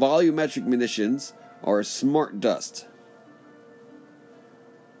 volumetric munitions, or smart dust.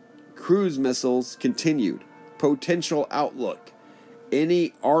 Cruise missiles continued. Potential outlook.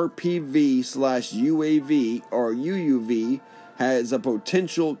 Any RPV/UAV or UUV has a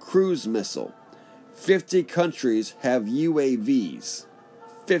potential cruise missile. 50 countries have UAVs.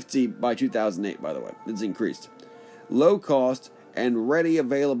 50 by 2008, by the way. It's increased. Low cost and ready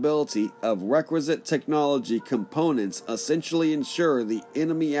availability of requisite technology components essentially ensure the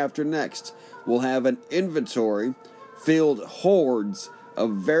enemy after next will have an inventory filled hordes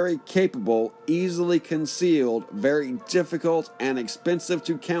of very capable, easily concealed, very difficult and expensive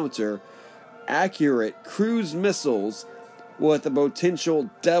to counter, accurate cruise missiles with a potential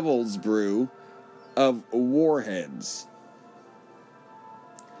devil's brew of warheads.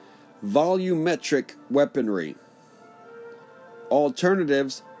 Volumetric weaponry.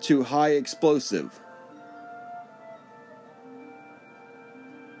 Alternatives to high explosive.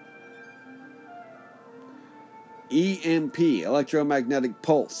 EMP, electromagnetic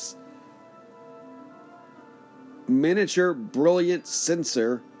pulse. Miniature brilliant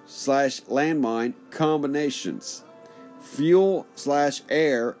sensor / landmine combinations. Fuel /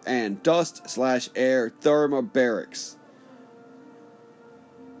 air and dust / air thermobarics.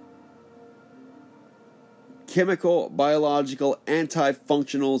 Chemical, biological,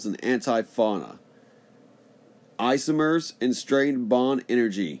 antifunctionals, and antifauna. Isomers and strained bond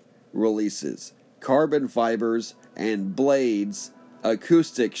energy releases. Carbon fibers and blades,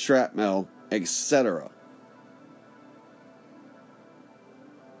 acoustic shrapnel, etc.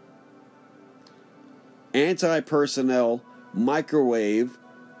 Anti-personnel, microwave,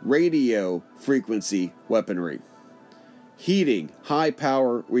 radio frequency weaponry. Heating, high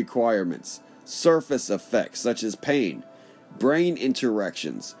power requirements. Surface effects such as pain, brain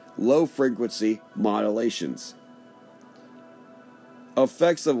interactions, low frequency modulations.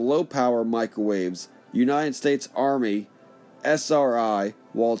 Effects of low power microwaves, United States Army, SRI,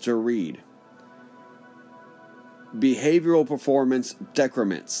 Walter Reed. Behavioral performance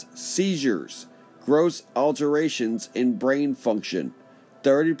decrements, seizures, gross alterations in brain function,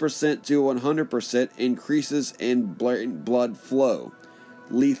 30% to 100% increases in blood flow,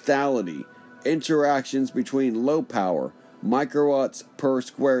 lethality, interactions between low power, microwatts per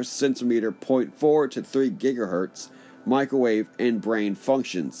square centimeter, 0.4 to 3 gigahertz, microwave and brain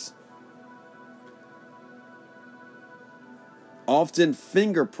functions. Often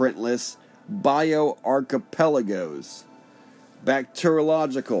fingerprintless bioarchipelagos.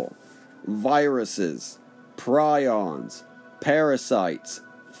 Bacteriological, viruses, prions, parasites,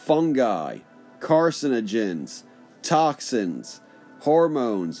 fungi, carcinogens, toxins,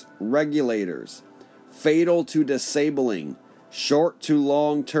 hormones, regulators, fatal to disabling, short to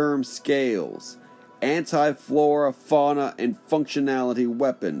long-term scales, anti-flora, fauna, and functionality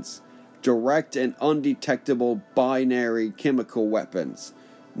weapons, direct and undetectable binary chemical weapons,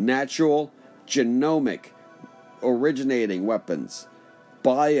 natural, genomic, originating weapons,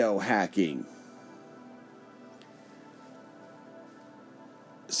 biohacking.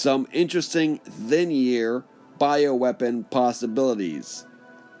 Some interesting then-year bioweapon possibilities.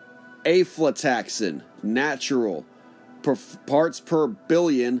 Aflatoxin, natural, parts per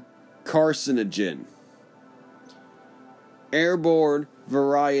billion carcinogen. Airborne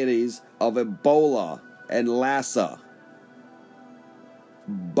varieties of Ebola and Lassa.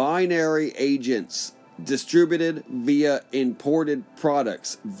 Binary agents distributed via imported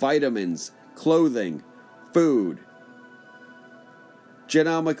products, vitamins, clothing, food.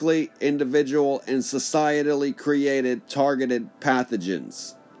 Genomically individual and societally created targeted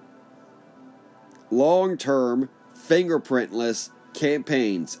pathogens. Long-term fingerprintless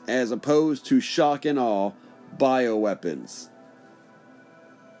campaigns as opposed to shock and awe bioweapons.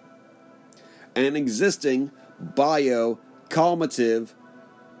 an existing biocombative,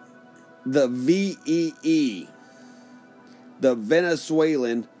 the VEE, the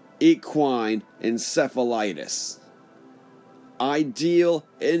Venezuelan equine encephalitis. Ideal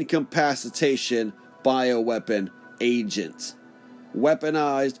incapacitation bioweapon agent,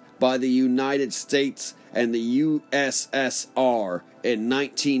 weaponized by the United States and the USSR in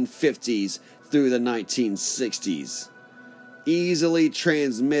 1950s through the 1960s. Easily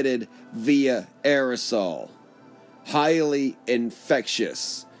transmitted via aerosol. Highly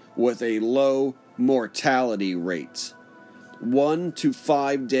infectious with a low mortality rate. 1 to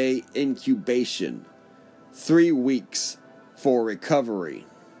 5 day incubation. 3 weeks for recovery.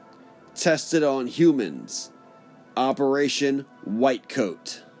 Tested on humans. Operation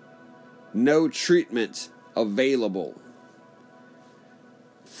Whitecoat. No treatment available.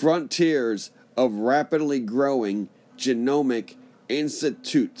 Frontiers of rapidly growing genomic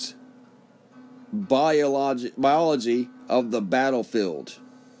institute. Biology of the battlefield.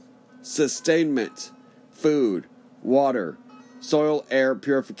 Sustainment. Food. Water. Soil air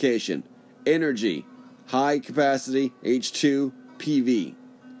purification. Energy. High capacity H2 PV.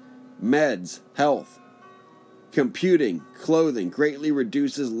 Meds. Health. Computing. Clothing. Greatly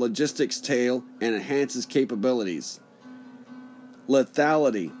reduces logistics tail and enhances capabilities.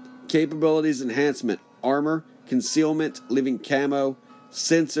 Lethality. Capabilities enhancement. Armor. Concealment. Living camo.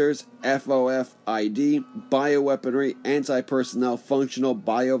 Sensors. FOFID. Bioweaponry. Anti-personnel. Functional.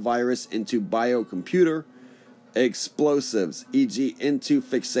 Biovirus into biocomputer. Explosives, e.g. into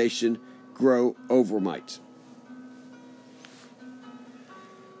fixation, grow overmight.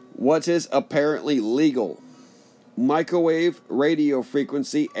 What is apparently legal? Microwave, radio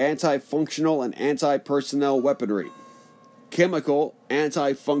frequency, anti-functional and anti-personnel weaponry. Chemical,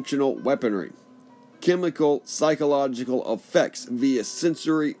 anti-functional weaponry. Chemical, psychological effects via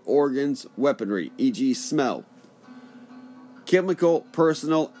sensory organs weaponry, e.g. smell. Chemical,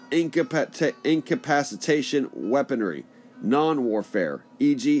 personal, incapacitation weaponry, non-warfare,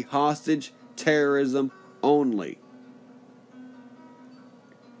 e.g. hostage, terrorism only.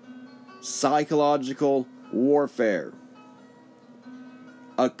 Psychological warfare.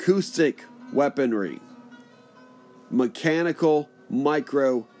 Acoustic weaponry. Mechanical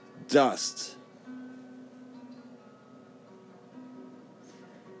micro dust.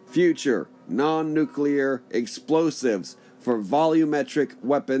 Future, non-nuclear explosives for volumetric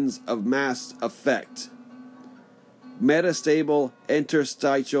weapons of mass effect. Metastable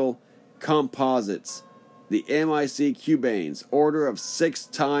interstitial composites. The MIC cubanes, order of 6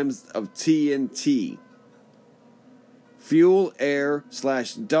 times of TNT. Fuel air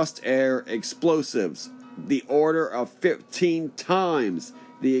 / dust air explosives. The order of 15 times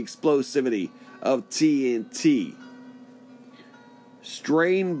the explosivity of TNT.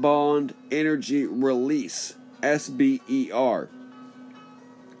 Strain bond energy release. SBER.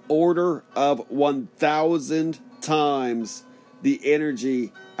 Order of 1,000 times the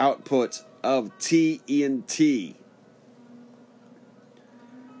energy output of TNT.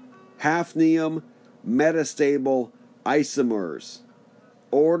 Hafnium metastable isomers.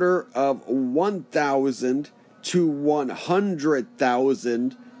 Order of 1,000 to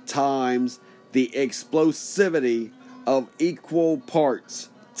 100,000 times the explosivity of equal parts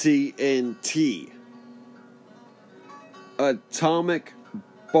TNT. Atomic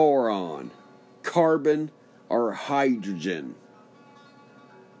boron, carbon or hydrogen.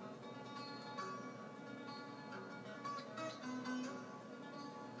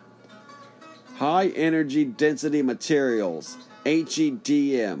 High energy density materials,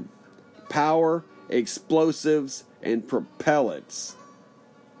 HEDM, power, explosives, and propellants.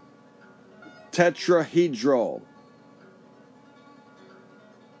 Tetrahedral.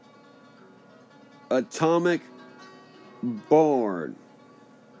 Atomic boron.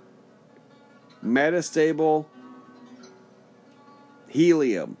 Metastable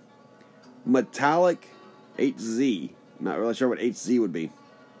helium. Metallic HZ. Not really sure what HZ would be.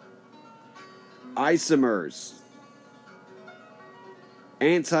 Isomers.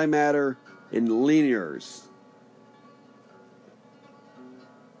 Antimatter and linears.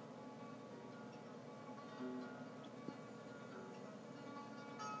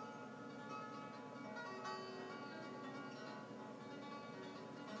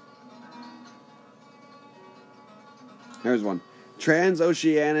 Here's one.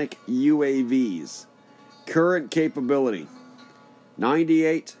 Transoceanic UAVs. Current capability.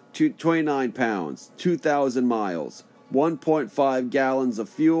 98 to 29 pounds. 2,000 miles. 1.5 gallons of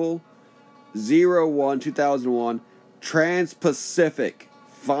fuel. 01/2001. Trans-Pacific.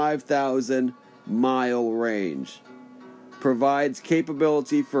 5,000 mile range. provides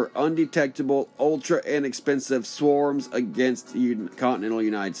capability for undetectable, ultra-inexpensive swarms against the continental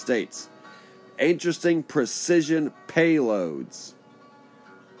United States. Interesting precision payloads.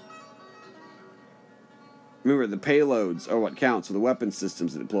 Remember, the payloads are what counts for the weapon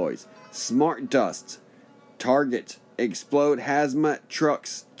systems it deploys. Smart dust. Target. Explode hazmat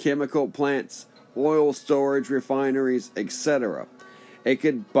trucks, chemical plants, oil storage refineries, etc. It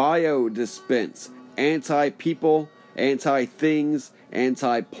could biodispense. Anti-people, anti-things,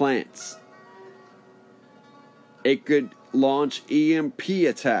 anti-plants. It could launch EMP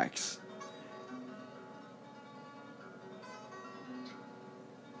attacks.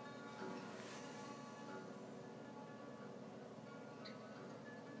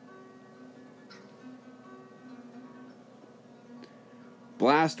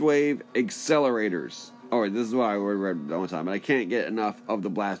 Blast wave accelerators. Oh, this is what I read the one time, but I can't get enough of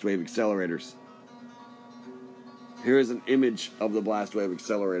the blast wave accelerators. Here is an image of the blast wave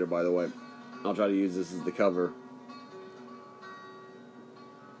accelerator, by the way. I'll try to use this as the cover.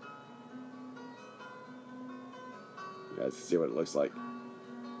 You guys can see what it looks like.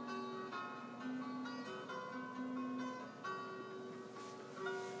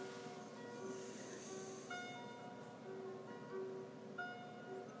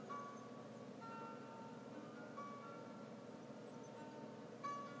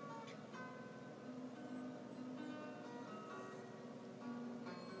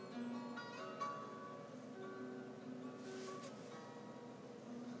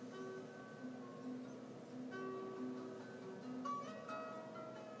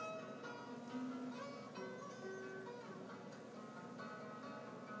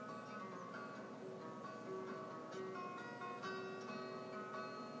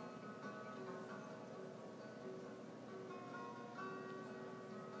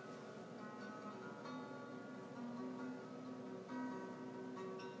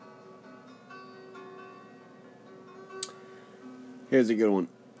 Here's a good one.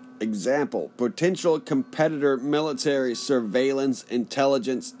 Example: potential competitor military surveillance,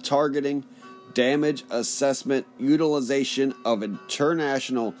 intelligence, targeting, damage assessment, utilization of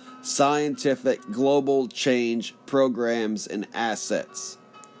international scientific global change programs and assets.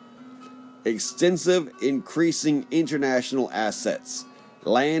 Extensive increasing international assets.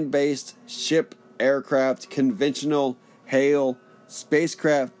 Land-based, ship, aircraft, conventional, hail,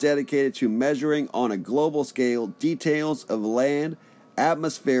 spacecraft dedicated to measuring on a global scale details of land,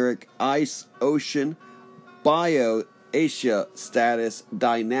 atmospheric, ice, ocean, bioasia status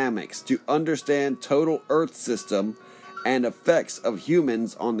dynamics to understand total Earth system and effects of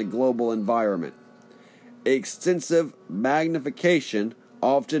humans on the global environment. Extensive magnification,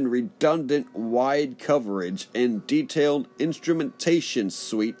 often redundant wide coverage, and detailed instrumentation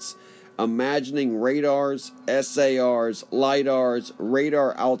suites imagining radars, SARs, LIDARs,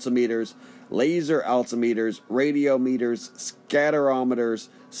 radar altimeters, laser altimeters, radiometers, scatterometers,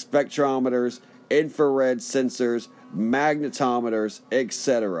 spectrometers, infrared sensors, magnetometers,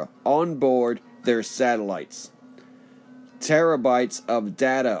 etc. on board their satellites. Terabytes of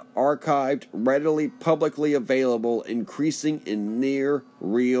data archived, readily publicly available, increasing in near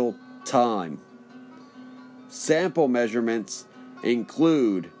real time. Sample measurements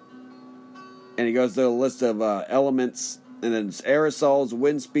include, and he goes through a list of elements, and then it's aerosols,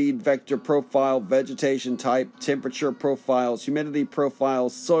 wind speed, vector profile, vegetation type, temperature profiles, humidity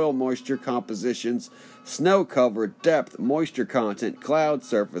profiles, soil moisture compositions, snow cover, depth, moisture content, cloud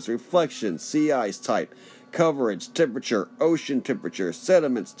surface, reflection, sea ice type, coverage, temperature, ocean temperature,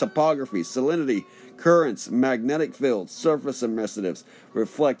 sediments, topography, salinity, currents, magnetic fields, surface emissives,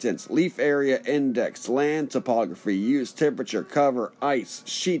 reflectance, leaf area index, land topography, use, temperature, cover, ice,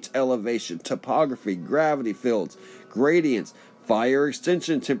 sheet elevation, topography, gravity fields, gradients, fire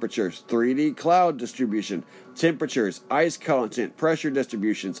extension temperatures, 3D cloud distribution, temperatures, ice content, pressure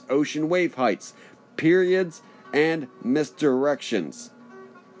distributions, ocean wave heights, periods, and misdirections.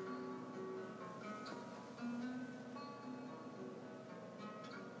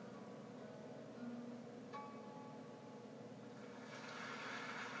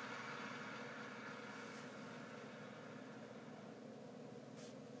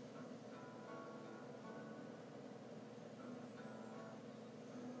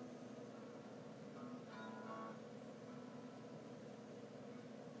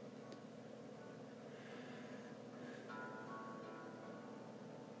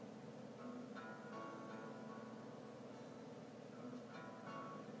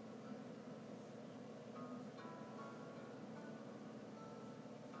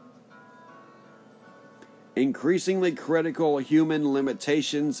 Increasingly critical human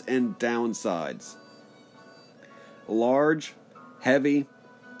limitations and downsides. large, heavy,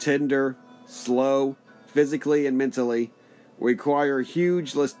 tender, slow, physically and mentally, require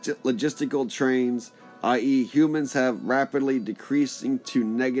huge logistical trains, i.e. humans have rapidly decreasing to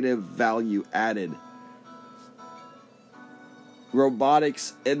negative value added.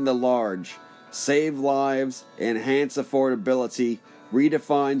 Robotics in the large save lives, enhance affordability,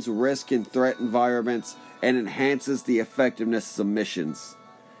 redefines risk and threat environments, and enhances the effectiveness of missions.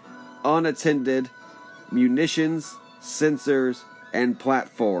 Unattended, munitions, sensors, and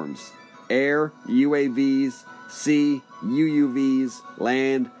platforms. Air, UAVs, sea, UUVs,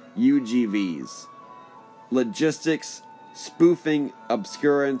 land, UGVs. Logistics, spoofing,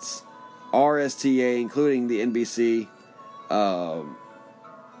 obscurance, RSTA, including the NBC,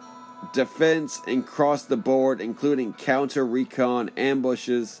 defense and cross the board, including counter recon,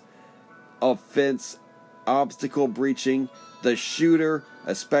 ambushes, offense, obstacle breaching, the shooter,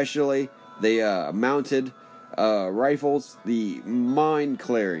 especially the mounted rifles, the mine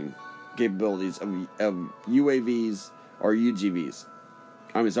clearing capabilities of UAVs or UGVs.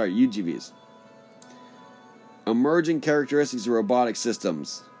 UGVs. Emerging characteristics of robotic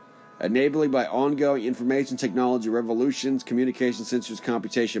systems. Enabling by ongoing information technology revolutions, communication sensors,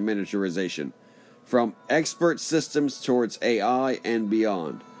 computation, miniaturization. From expert systems towards AI and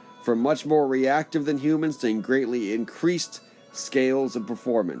beyond. From much more reactive than humans to greatly increased scales of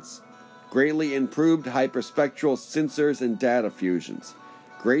performance. Greatly improved hyperspectral sensors and data fusions.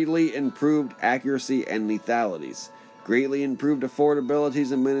 Greatly improved accuracy and lethalities. Greatly improved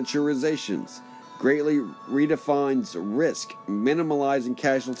affordabilities and miniaturizations. Greatly redefines risk, minimalizing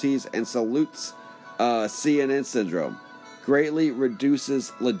casualties, and salutes CNN syndrome. Greatly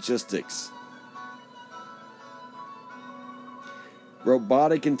reduces logistics.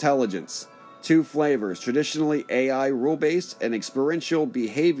 Robotic intelligence. Two flavors, traditionally AI rule-based and experiential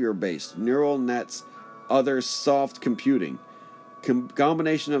behavior-based neural nets, other soft computing.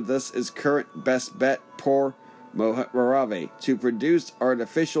 Combination of this is current best bet per Mojave to produce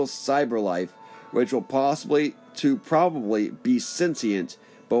artificial cyber life, which will probably be sentient,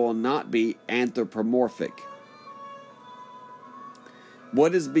 but will not be anthropomorphic.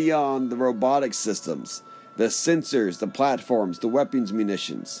 What is beyond the robotic systems? The sensors, the platforms, the weapons,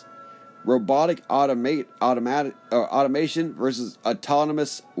 munitions. Robotic automation versus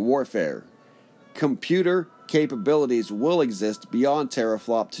autonomous warfare. Computer capabilities will exist beyond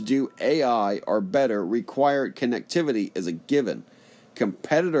teraflop. To do AI or better, required connectivity is a given.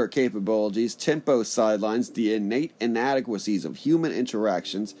 Competitor capabilities, tempo sidelines, the innate inadequacies of human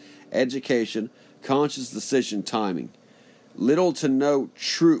interactions, education, conscious decision timing. Little to no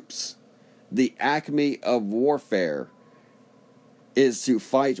troops. The acme of warfare is to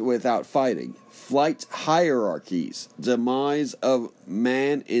fight without fighting. Flight hierarchies, demise of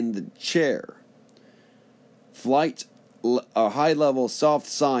man in the chair. Flight, high-level soft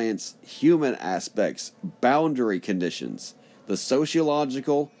science, human aspects, boundary conditions. The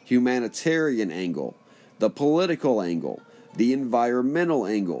sociological, humanitarian angle, the political angle, the environmental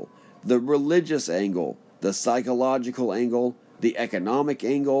angle, the religious angle, the psychological angle, the economic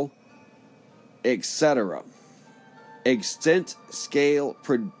angle, etc. Extent, scale,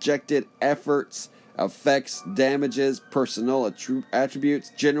 projected efforts, effects, damages, personal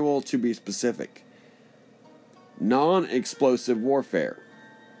attributes, general to be specific. Non-explosive warfare.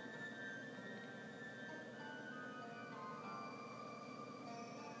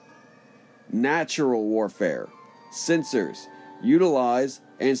 Natural warfare. Sensors utilize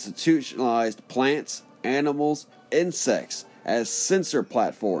institutionalized plants, animals, insects as sensor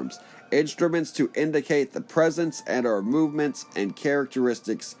platforms, instruments to indicate the presence and or movements and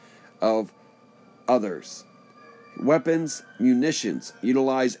characteristics of others. Weapons, munitions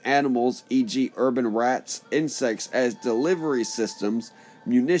utilize animals, e.g. urban rats, insects as delivery systems,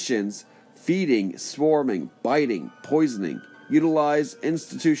 munitions, feeding, swarming, biting, poisoning. Utilize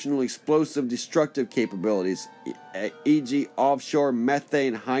institutional explosive destructive capabilities, e.g. offshore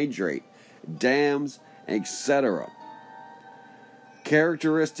methane hydrate, dams, etc.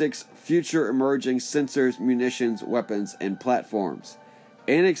 Characteristics, future emerging sensors, munitions, weapons, and platforms.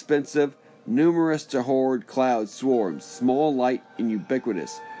 Inexpensive, numerous to horde cloud swarms, small, light, and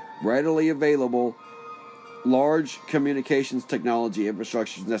ubiquitous. Readily available, large communications technology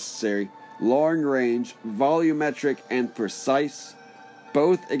infrastructure is necessary. Long range, volumetric, and precise,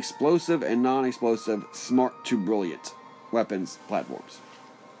 both explosive and non-explosive, smart to brilliant weapons platforms.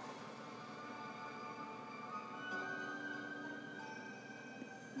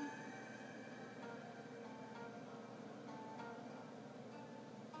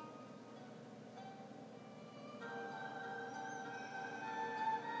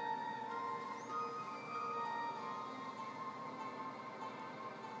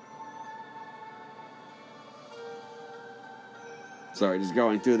 Sorry, just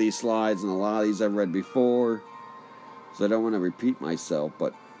going through these slides, and a lot of these I've read before, so I don't want to repeat myself,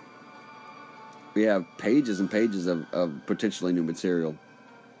 but we have pages and pages of potentially new material.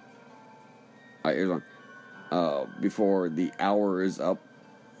 Alright, here's one. Before the hour is up.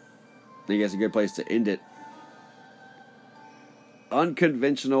 I think that's a good place to end it.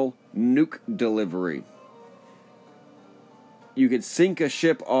 Unconventional nuke delivery. You could sink a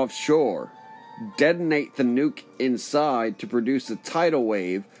ship offshore, detonate the nuke inside to produce a tidal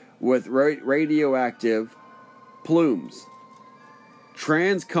wave with radioactive plumes.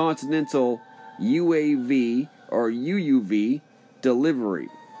 Transcontinental UAV or UUV delivery.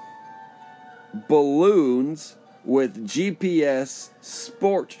 Balloons with GPS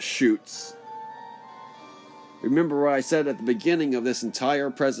sport shoots. Remember what I said at the beginning of this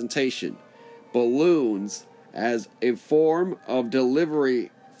entire presentation. Balloons as a form of delivery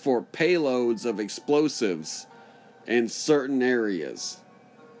for payloads of explosives in certain areas.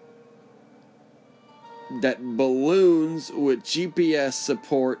 That balloons with GPS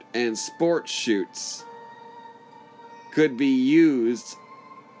support and sport shoots could be used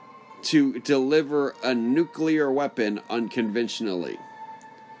to deliver a nuclear weapon unconventionally.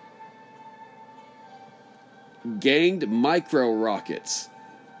 Ganged micro rockets,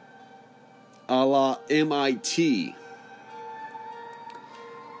 a la MIT.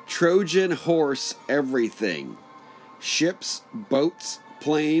 Trojan horse everything. Ships, boats,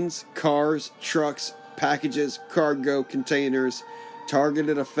 planes, cars, trucks, packages, cargo, containers,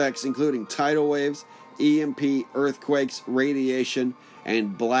 targeted effects including tidal waves, EMP, earthquakes, radiation,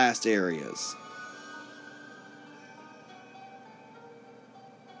 and blast areas.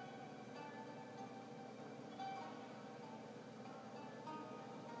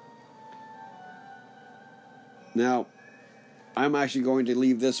 Now, I'm actually going to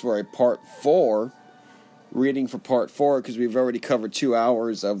leave this for a part 4, reading for part 4, because we've already covered 2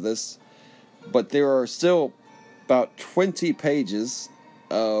 hours of this. But there are still about 20 pages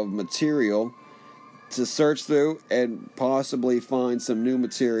of material to search through and possibly find some new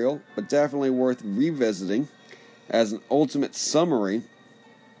material, but definitely worth revisiting as an ultimate summary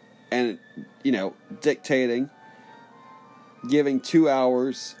and, dictating, giving 2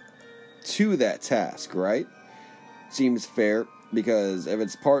 hours to that task, right? Seems fair, because if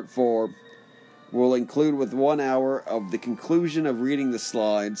it's part 4, we'll include with 1 hour of the conclusion of reading the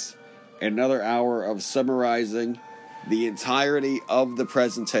slides, another hour of summarizing the entirety of the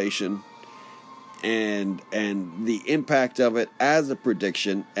presentation and the impact of it as a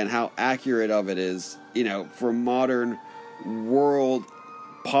prediction and how accurate of it is, for modern world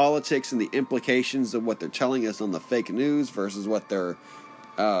politics and the implications of what they're telling us on the fake news versus what they're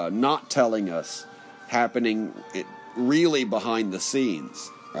not telling us happening really behind the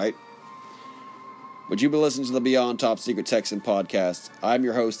scenes, right? Would you be listening to the Beyond Top Secret Texan podcast? I'm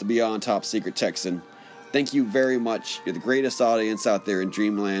your host, the Beyond Top Secret Texan. Thank you very much. You're the greatest audience out there in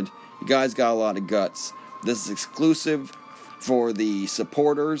Dreamland. You guys got a lot of guts. This is exclusive for the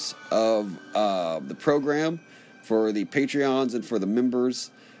supporters of the program, for the Patreons, and for the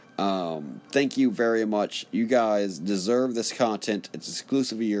members. Thank you very much. You guys deserve this content. It's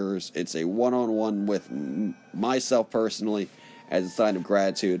exclusive of yours. It's a one-on-one with myself personally as a sign of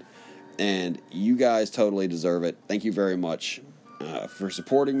gratitude. And you guys totally deserve it. Thank you very much for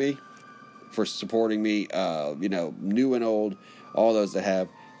supporting me. New and old, all those that have.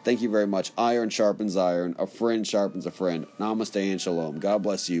 Thank you very much. Iron sharpens iron. A friend sharpens a friend. Namaste and shalom. God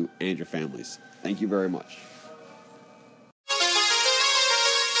bless you and your families. Thank you very much.